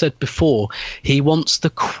 It's what I've said before. He wants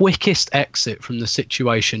the quickest exit from the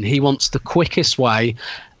situation. He wants the quickest way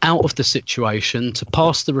out of the situation to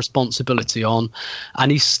pass the responsibility on.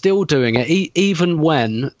 And he's still doing it, even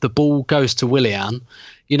when the ball goes to Willian.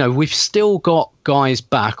 We've still got guys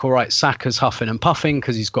back. All right, Saka's huffing and puffing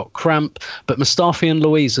because he's got cramp, but Mustafi and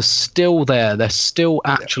Luiz are still there. They're still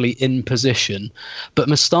actually in position, but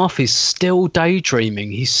Mustafi's still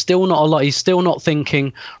daydreaming. He's still not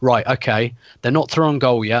thinking, right, okay, they're not throwing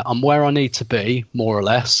goal yet. I'm where I need to be, more or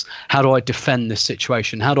less. How do I defend this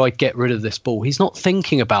situation? How do I get rid of this ball? He's not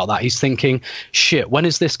thinking about that. He's thinking, shit, when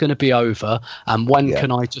is this going to be over? And when can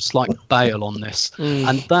I just bail on this?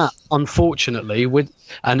 And that, unfortunately,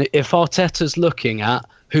 and if Arteta's looking at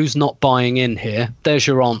who's not buying in here, there's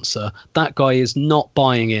your answer. That guy is not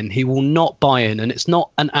buying in. He will not buy in. And it's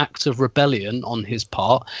not an act of rebellion on his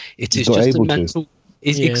part. It is just a mental...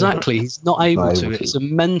 Exactly. He's not able to. It's a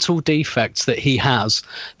mental defect that he has,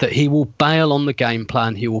 that he will bail on the game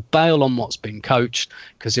plan. He will bail on what's been coached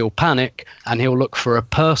because he'll panic and he'll look for a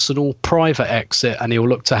personal, private exit, and he'll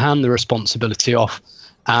look to hand the responsibility off.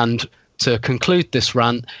 And to conclude this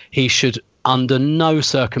rant, he should under no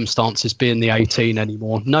circumstances be in the 18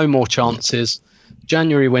 anymore. No more chances.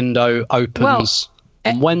 January window opens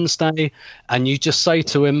on Wednesday, and you just say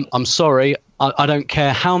to him, I'm sorry, I don't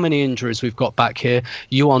care how many injuries we've got back here.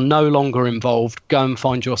 You are no longer involved. Go and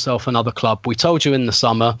find yourself another club. We told you in the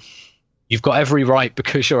summer, you've got every right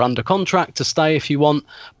because you're under contract to stay if you want,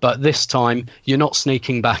 but this time you're not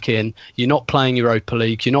sneaking back in. You're not playing Europa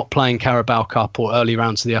League. You're not playing Carabao Cup or early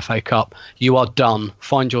rounds of the FA Cup. You are done.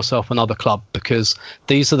 Find yourself another club, because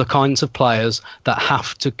these are the kinds of players that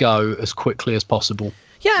have to go as quickly as possible.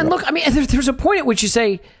 Yeah, and look, I mean, there's a point at which you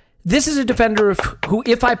say, this is a defender who,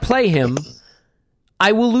 if I play him,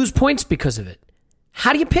 I will lose points because of it.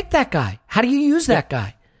 How do you pick that guy? How do you use that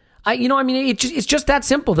guy? It's just that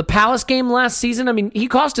simple. The Palace game last season, I mean, he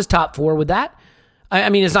cost us top four with that. I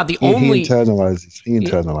mean, it's not the only... He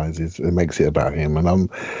internalizes and makes it about him.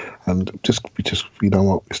 And just you know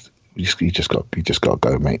what? You just got to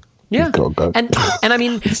go, mate. Yeah. He's got to go. And I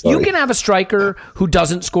mean, you can have a striker who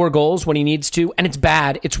doesn't score goals when he needs to, and it's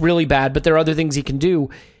bad. It's really bad, but there are other things he can do.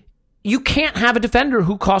 You can't have a defender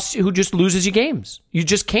who just loses you games. You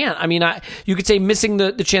just can't. I mean, you could say missing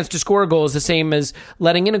the chance to score a goal is the same as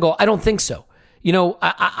letting in a goal. I don't think so.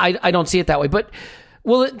 I don't see it that way. But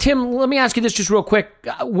Well, Tim, let me ask you this just real quick.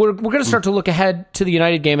 We're going to start to look ahead to the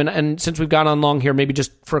United game, and since we've gone on long here, maybe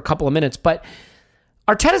just for a couple of minutes, but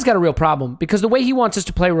Arteta's got a real problem because the way he wants us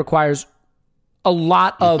to play requires a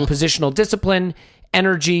lot of positional discipline,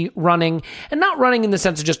 energy, running, and not running in the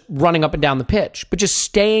sense of just running up and down the pitch, but just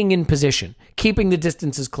staying in position, keeping the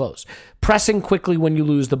distances close, pressing quickly when you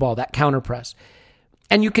lose the ball, that counter press.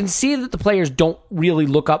 And you can see that the players don't really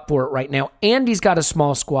look up for it right now. And he's got a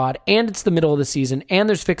small squad, and it's the middle of the season, and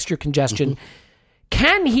there's fixture congestion.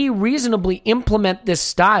 Can he reasonably implement this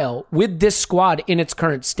style with this squad in its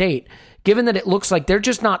current state, given that it looks like they're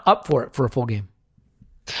just not up for it for a full game?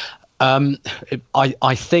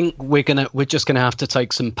 I think we're just gonna have to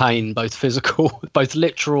take some pain, both physical, both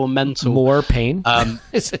literal and mental. More pain?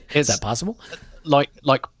 Is that possible? Like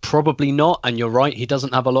probably not, and you're right, he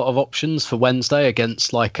doesn't have a lot of options for Wednesday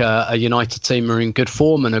against like a United team who are in good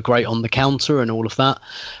form and are great on the counter and all of that.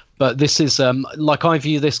 But this is like, I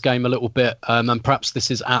view this game a little bit, and perhaps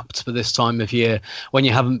this is apt for this time of year when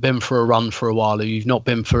you haven't been for a run for a while, or you've not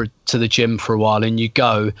been to the gym for a while, and you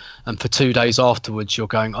go, and for 2 days afterwards you're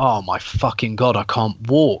going, oh my fucking God, I can't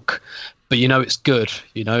walk. But you know it's good.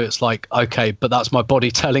 You know, it's like, okay, but that's my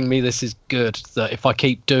body telling me this is good, that if I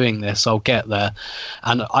keep doing this, I'll get there.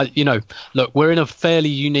 And look, we're in a fairly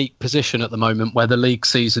unique position at the moment where the league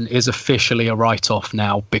season is officially a write-off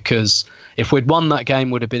now, because if we'd won that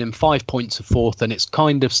game, we'd have been in 5 points of fourth, and it's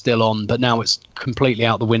kind of still on, but now it's completely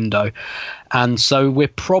out the window. And so we're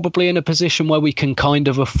probably in a position where we can kind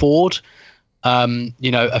of afford,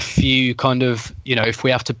 a few kind of, if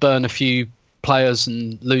we have to burn a few players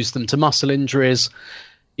and lose them to muscle injuries,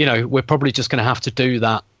 we're probably just going to have to do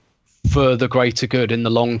that for the greater good in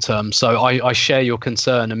the long term. So I share your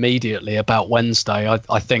concern immediately about Wednesday.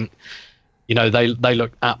 I think they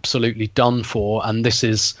look absolutely done for, and this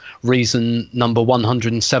is reason number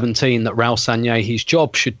 117 that Raul Sanllehi's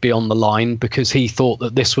job should be on the line, because he thought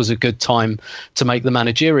that this was a good time to make the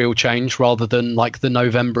managerial change rather than like the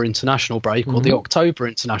November international break or the October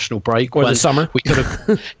international break or the summer. We could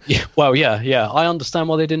have yeah, I understand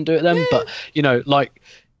why they didn't do it then, but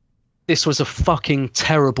this was a fucking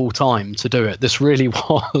terrible time to do it. This really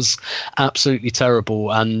was absolutely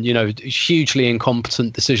terrible, and hugely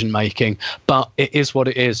incompetent decision making, but it is what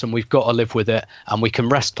it is, and we've got to live with it, and we can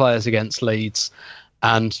rest players against Leeds.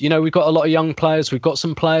 And we've got a lot of young players. We've got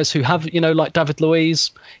some players who have, like David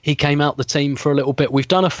Luiz, he came out the team for a little bit. We've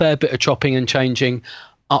done a fair bit of chopping and changing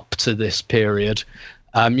up to this period.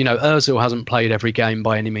 Ozil hasn't played every game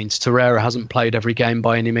by any means. Torreira hasn't played every game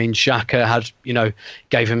by any means. Xhaka had,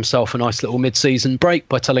 gave himself a nice little mid-season break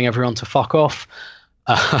by telling everyone to fuck off.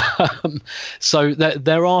 So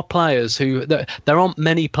there are players who, there aren't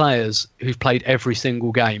many players who've played every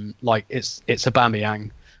single game. Like it's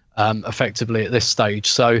Aubameyang, effectively at this stage.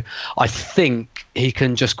 So I think he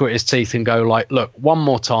can just grit his teeth and go like, look, one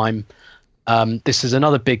more time. This is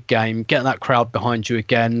another big game. Get that crowd behind you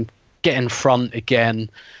again. Get in front again,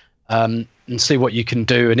 and see what you can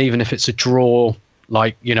do. And even if it's a draw,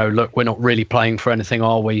 look, we're not really playing for anything,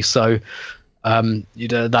 are we? So,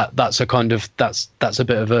 that's a kind of that's a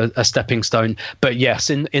bit of a stepping stone. But yes,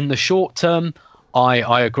 in the short term,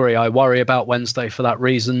 I agree. I worry about Wednesday for that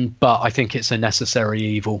reason, but I think it's a necessary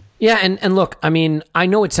evil. Yeah, and look, I mean, I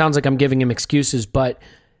know it sounds like I'm giving him excuses, but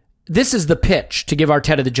this is the pitch to give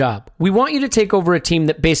Arteta the job. We want you to take over a team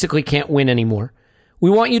that basically can't win anymore. We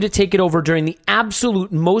want you to take it over during the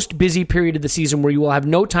absolute most busy period of the season where you will have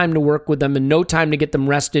no time to work with them and no time to get them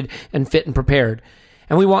rested and fit and prepared.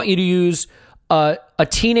 And we want you to use a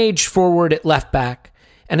teenage forward at left back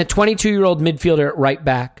and a 22-year-old midfielder at right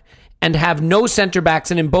back and have no center backs.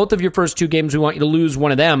 And in both of your first two games, we want you to lose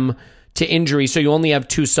one of them to injury, so you only have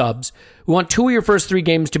two subs. We want two of your first three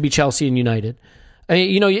games to be Chelsea and United. I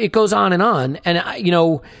mean, it goes on.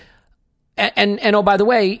 And oh, by the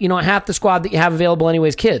way, half the squad that you have available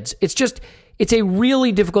anyways, kids. It's a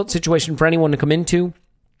really difficult situation for anyone to come into.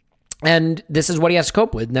 And this is what he has to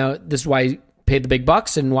cope with. Now, this is why he paid the big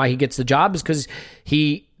bucks and why he gets the job, is because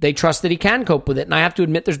they trust that he can cope with it. And I have to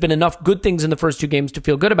admit, there's been enough good things in the first two games to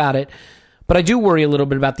feel good about it. But I do worry a little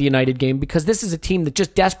bit about the United game, because this is a team that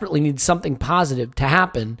just desperately needs something positive to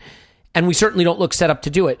happen. And we certainly don't look set up to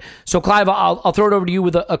do it. So, Clive, I'll throw it over to you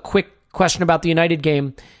with a quick question about the United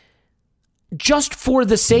game. Just for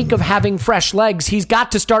the sake of having fresh legs, he's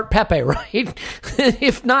got to start Pepe, right?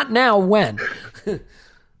 If not now, when?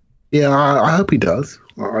 Yeah, I hope he does.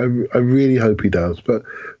 I really hope he does. But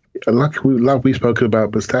like we've spoken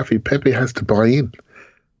about Mustafi, Pepe has to buy in.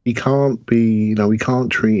 He can't be, we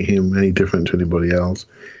can't treat him any different to anybody else.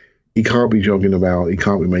 He can't be jogging about. He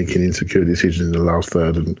can't be making insecure decisions in the last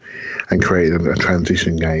third and creating a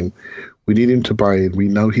transition game. We need him to buy in. We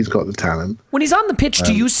know he's got the talent. When he's on the pitch,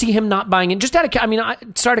 do you see him not buying in? Just out of, I mean,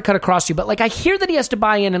 sorry to cut across you, but like I hear that he has to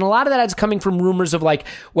buy in, and a lot of that is coming from rumors of like,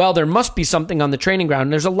 well, there must be something on the training ground.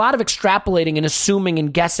 And there's a lot of extrapolating and assuming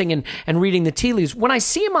and guessing and reading the tea leaves. When I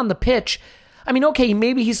see him on the pitch, I mean, okay,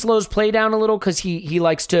 maybe he slows play down a little because he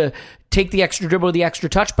likes to take the extra dribble or the extra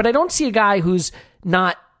touch, but I don't see a guy who's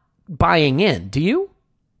not buying in. Do you?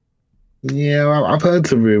 Yeah, I've heard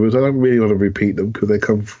some rumors. I don't really want to repeat them because they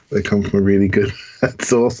come from a really good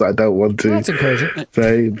source. I don't want to. That's encouraging.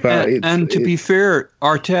 Say, but and to be fair,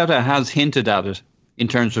 Arteta has hinted at it in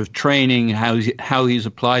terms of training, how he's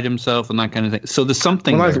applied himself and that kind of thing. So there's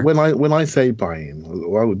something there. When I say buy-in,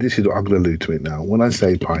 well, this is I'm going to allude to it now. When I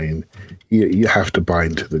say buy-in, you have to buy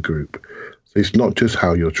into the group. So it's not just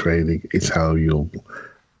how you're training; it's how you're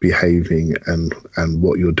behaving and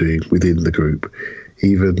what you're doing within the group,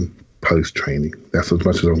 even post-training. That's as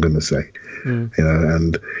much as I'm going to say. You know,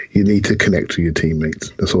 and you need to connect to your teammates.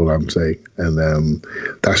 That's all I'm saying. And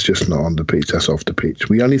that's just not on the pitch. That's off the pitch.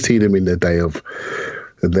 We only see them in their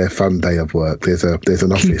fun day of work. There's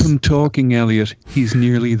an office. Keep him talking, Elliot. He's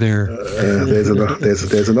nearly there.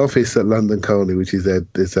 There's an office at London Colney, which is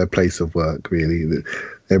their place of work. Really,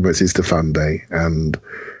 Emirates is the fun day, and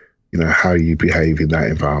you know how you behave in that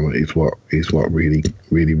environment is what really,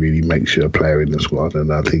 really, really makes you a player in the squad.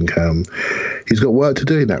 And I think he's got work to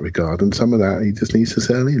do in that regard, and some of that he just needs to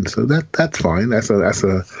settle in. So that's fine. That's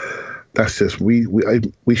just we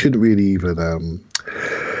shouldn't really even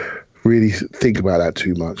really think about that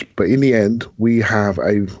too much. But in the end, we have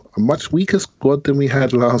a much weaker squad than we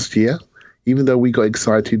had last year, even though we got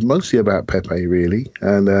excited mostly about Pepe, really,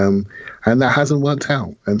 and that hasn't worked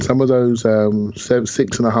out. And some of those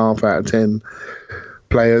 6.5 out of 10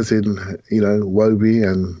 players in, you know, Wobie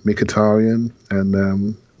and Mkhitaryan,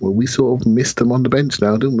 and well, we sort of missed them on the bench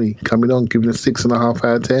now, didn't we? Coming on, giving us 6.5 out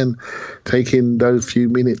of 10, taking those few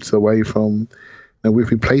minutes away from. And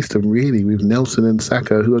we've replaced them really with Nelson and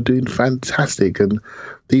Saka, who are doing fantastic, and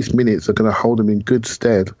these minutes are going to hold them in good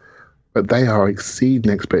stead. But they are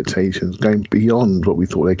exceeding expectations, going beyond what we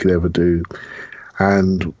thought they could ever do,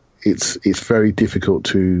 and it's very difficult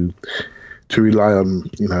to rely on.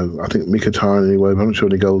 You know, I think Mkhitaryan anyway. I'm not sure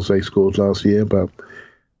the goals they scored last year, but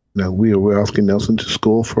you know, we're asking Nelson to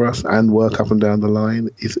score for us and work up and down the line.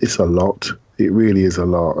 It's a lot. It really is a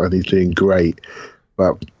lot, and he's doing great.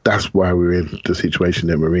 But that's why we're in the situation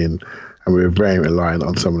that we're in, and we're very reliant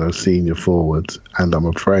on some of those senior forwards. And I'm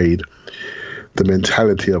afraid the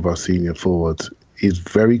mentality of our senior forwards is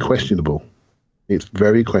very questionable. It's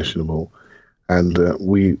very questionable, and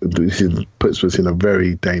this puts us in a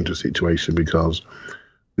very dangerous situation because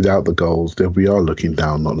without the goals, we are looking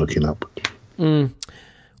down, not looking up.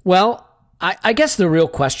 Well, I guess the real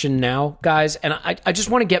question now, guys, and I just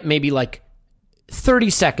want to get maybe like 30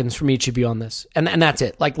 seconds from each of you on this, and that's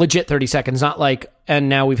it, like legit 30 seconds, not like, and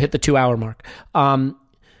now we've hit the 2-hour mark. Paul,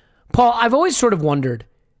 I've always sort of wondered,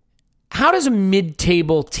 how does a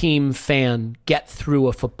mid-table team fan get through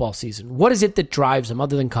a football season? What is it that drives them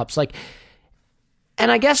other than cups? Like,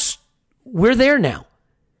 and I guess we're there now.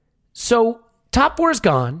 So top four is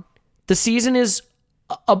gone. The season is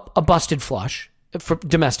a busted flush for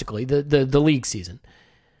domestically, the league season.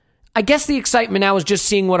 I guess the excitement now is just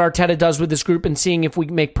seeing what Arteta does with this group and seeing if we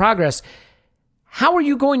can make progress. How are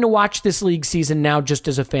you going to watch this league season now just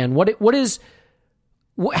as a fan? We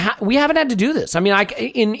haven't had to do this. I mean,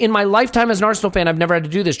 in my lifetime as an Arsenal fan, I've never had to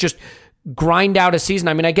do this. Just grind out a season.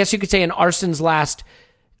 I mean, I guess you could say in Arsenal's last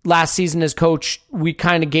season as coach, we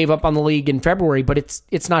kind of gave up on the league in February, but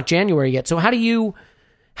it's not January yet. So how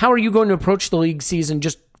are you going to approach the league season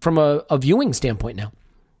just from a viewing standpoint now?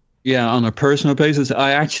 Yeah, on a personal basis,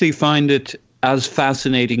 I actually find it as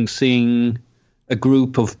fascinating seeing a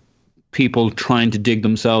group of people trying to dig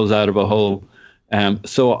themselves out of a hole.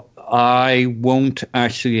 So I won't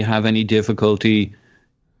actually have any difficulty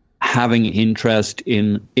having interest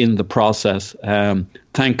in the process.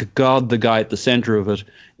 Thank God the guy at the center of it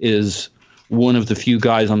is one of the few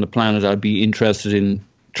guys on the planet I'd be interested in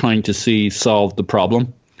trying to see solve the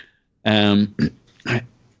problem.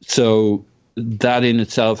 So that in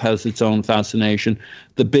itself has its own fascination.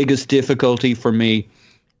 The biggest difficulty for me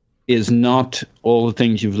is not all the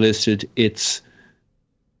things you've listed. It's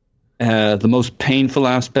the most painful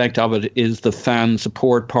aspect of it is the fan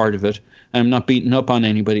support part of it. I'm not beating up on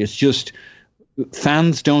anybody. It's just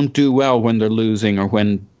fans don't do well when they're losing or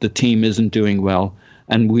when the team isn't doing well.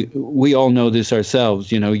 And we all know this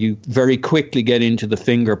ourselves. You know, you very quickly get into the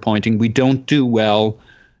finger pointing. We don't do well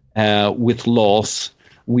with loss.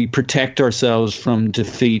 We protect ourselves from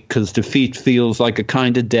defeat because defeat feels like a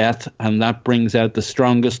kind of death, and that brings out the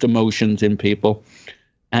strongest emotions in people.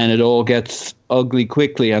 and it all gets ugly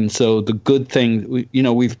quickly. And so the good thing,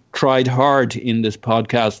 we've tried hard in this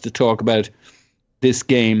podcast to talk about this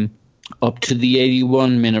game up to the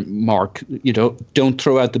 81-minute mark. Don't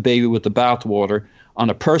throw out the baby with the bathwater. On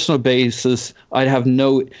a personal basis, I'd have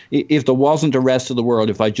if there wasn't a rest of the world,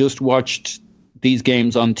 if I just watched these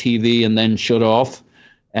games on TV and then shut off,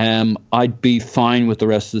 I'd be fine with the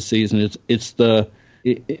rest of the season.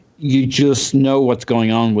 You just know what's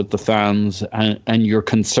going on with the fans, and you're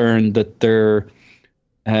concerned that they're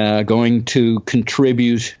going to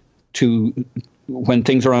contribute to, when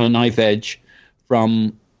things are on a knife edge,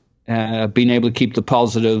 from being able to keep the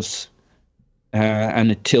positives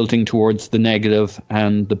and it tilting towards the negative,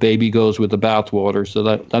 and the baby goes with the bathwater. So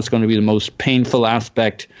that's going to be the most painful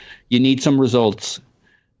aspect. You need some results,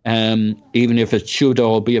 even if it should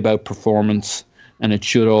all be about performance, and it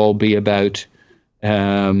should all be about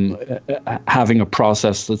having a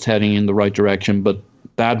process that's heading in the right direction. But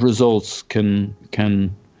bad results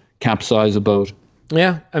can capsize a boat.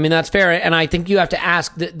 Yeah, I mean, that's fair. And I think you have to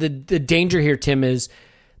ask, the danger here, Tim, is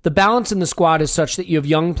the balance in the squad is such that you have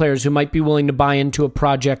young players who might be willing to buy into a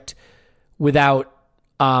project without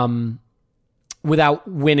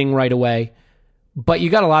winning right away. But you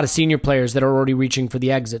got a lot of senior players that are already reaching for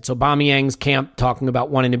the exit. So Aubameyang's camp talking about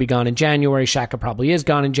wanting to be gone in January. Xhaka probably is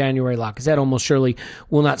gone in January. Lacazette almost surely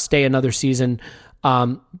will not stay another season.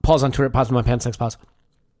 Paul's on Twitter. Pause my pants. Thanks, pause.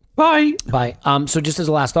 Bye. So just as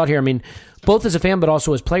a last thought here, I mean, both as a fan but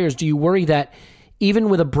also as players, do you worry that even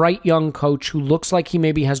with a bright young coach who looks like he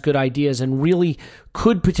maybe has good ideas and really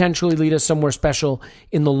could potentially lead us somewhere special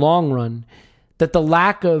in the long run, that the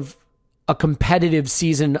lack of a competitive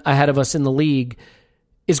season ahead of us in the league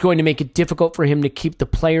is going to make it difficult for him to keep the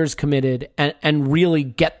players committed and really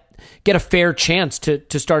get a fair chance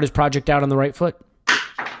to start his project out on the right foot?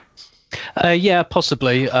 Yeah,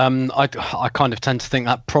 possibly. I kind of tend to think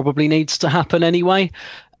that probably needs to happen anyway.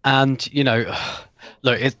 And,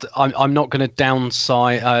 look, I'm not going to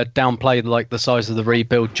downplay like the size of the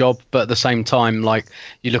rebuild job, but at the same time, like,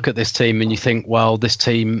 you look at this team and you think, well, this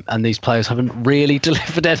team and these players haven't really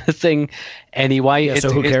delivered anything anyway. Yeah,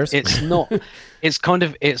 so who cares? It's not.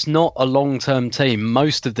 It's not a long-term team.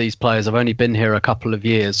 Most of these players have only been here a couple of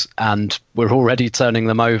years, and we're already turning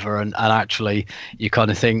them over. And actually, you kind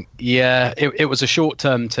of think, yeah, it was a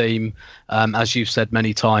short-term team. As you've said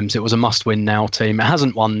many times, it was a must-win now team. It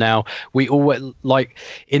hasn't won now. We always, like,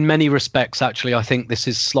 in many respects, actually, I think this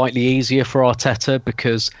is slightly easier for Arteta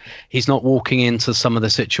because he's not walking into some of the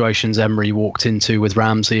situations Emery walked into with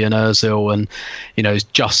Ramsey and Ozil, and he's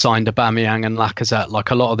just signed Aubameyang and Lacazette. Like,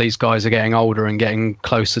 a lot of these guys are getting older and getting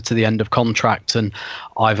closer to the end of contract, and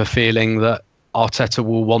I have a feeling that Arteta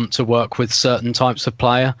will want to work with certain types of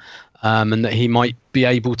player, and that he might be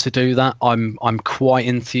able to do that. I'm quite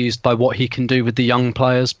enthused by what he can do with the young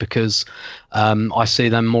players because I see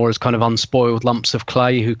them more as kind of unspoiled lumps of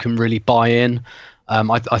clay who can really buy in.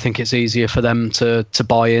 I think it's easier for them to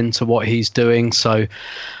buy into what he's doing. So,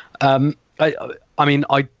 I mean,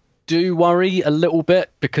 I do worry a little bit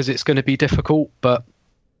because it's going to be difficult, but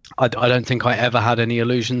I don't think I ever had any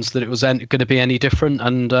illusions that it was going to be any different.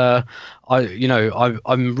 And I'm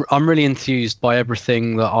really enthused by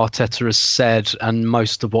everything that Arteta has said and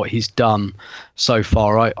most of what he's done so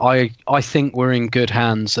far. I think we're in good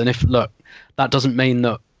hands. And that doesn't mean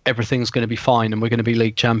that everything's going to be fine and we're going to be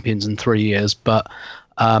league champions in 3 years. But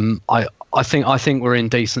I think we're in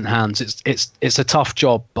decent hands. It's a tough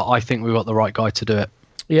job, but I think we've got the right guy to do it.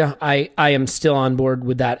 Yeah, I am still on board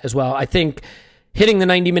with that as well. I think hitting the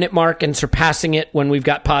 90-minute mark and surpassing it when we've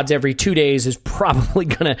got pods every 2 days is probably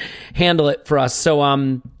going to handle it for us. So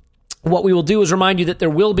what we will do is remind you that there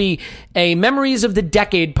will be a Memories of the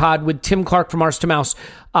Decade pod with Tim Clark from Arse to Mouse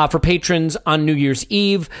for patrons on New Year's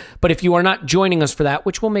Eve. But if you are not joining us for that,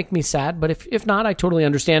 which will make me sad, but if not, I totally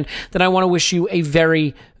understand, then I want to wish you a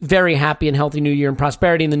very, very happy and healthy new year and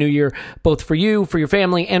prosperity in the new year, both for you, for your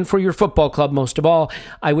family, and for your football club most of all.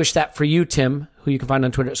 I wish that for you, Tim, who you can find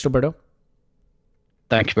on Twitter at Stillberto.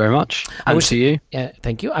 Thank you very much. And to you. Yeah,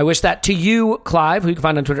 thank you. I wish that to you, Clive, who you can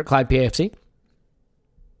find on Twitter at ClivePAFC.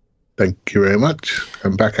 Thank you very much.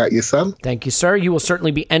 I'm back at you, son. Thank you, sir. You will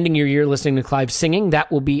certainly be ending your year listening to Clive singing.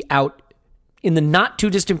 That will be out in the not too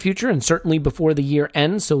distant future and certainly before the year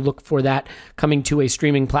ends. So look for that coming to a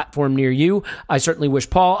streaming platform near you. I certainly wish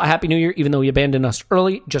Paul a happy new year, even though he abandoned us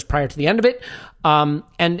early, just prior to the end of it.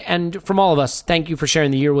 And from all of us, thank you for sharing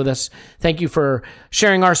the year with us. Thank you for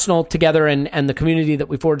sharing Arsenal together and the community that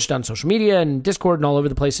we forged on social media and Discord and all over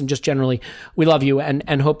the place. And just generally, we love you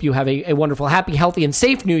and hope you have a wonderful, happy, healthy, and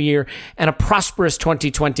safe new year and a prosperous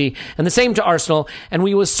 2020. And the same to Arsenal. And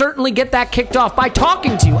we will certainly get that kicked off by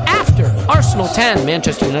talking to you after Arsenal Arsenal 10,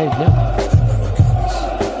 Manchester United 0.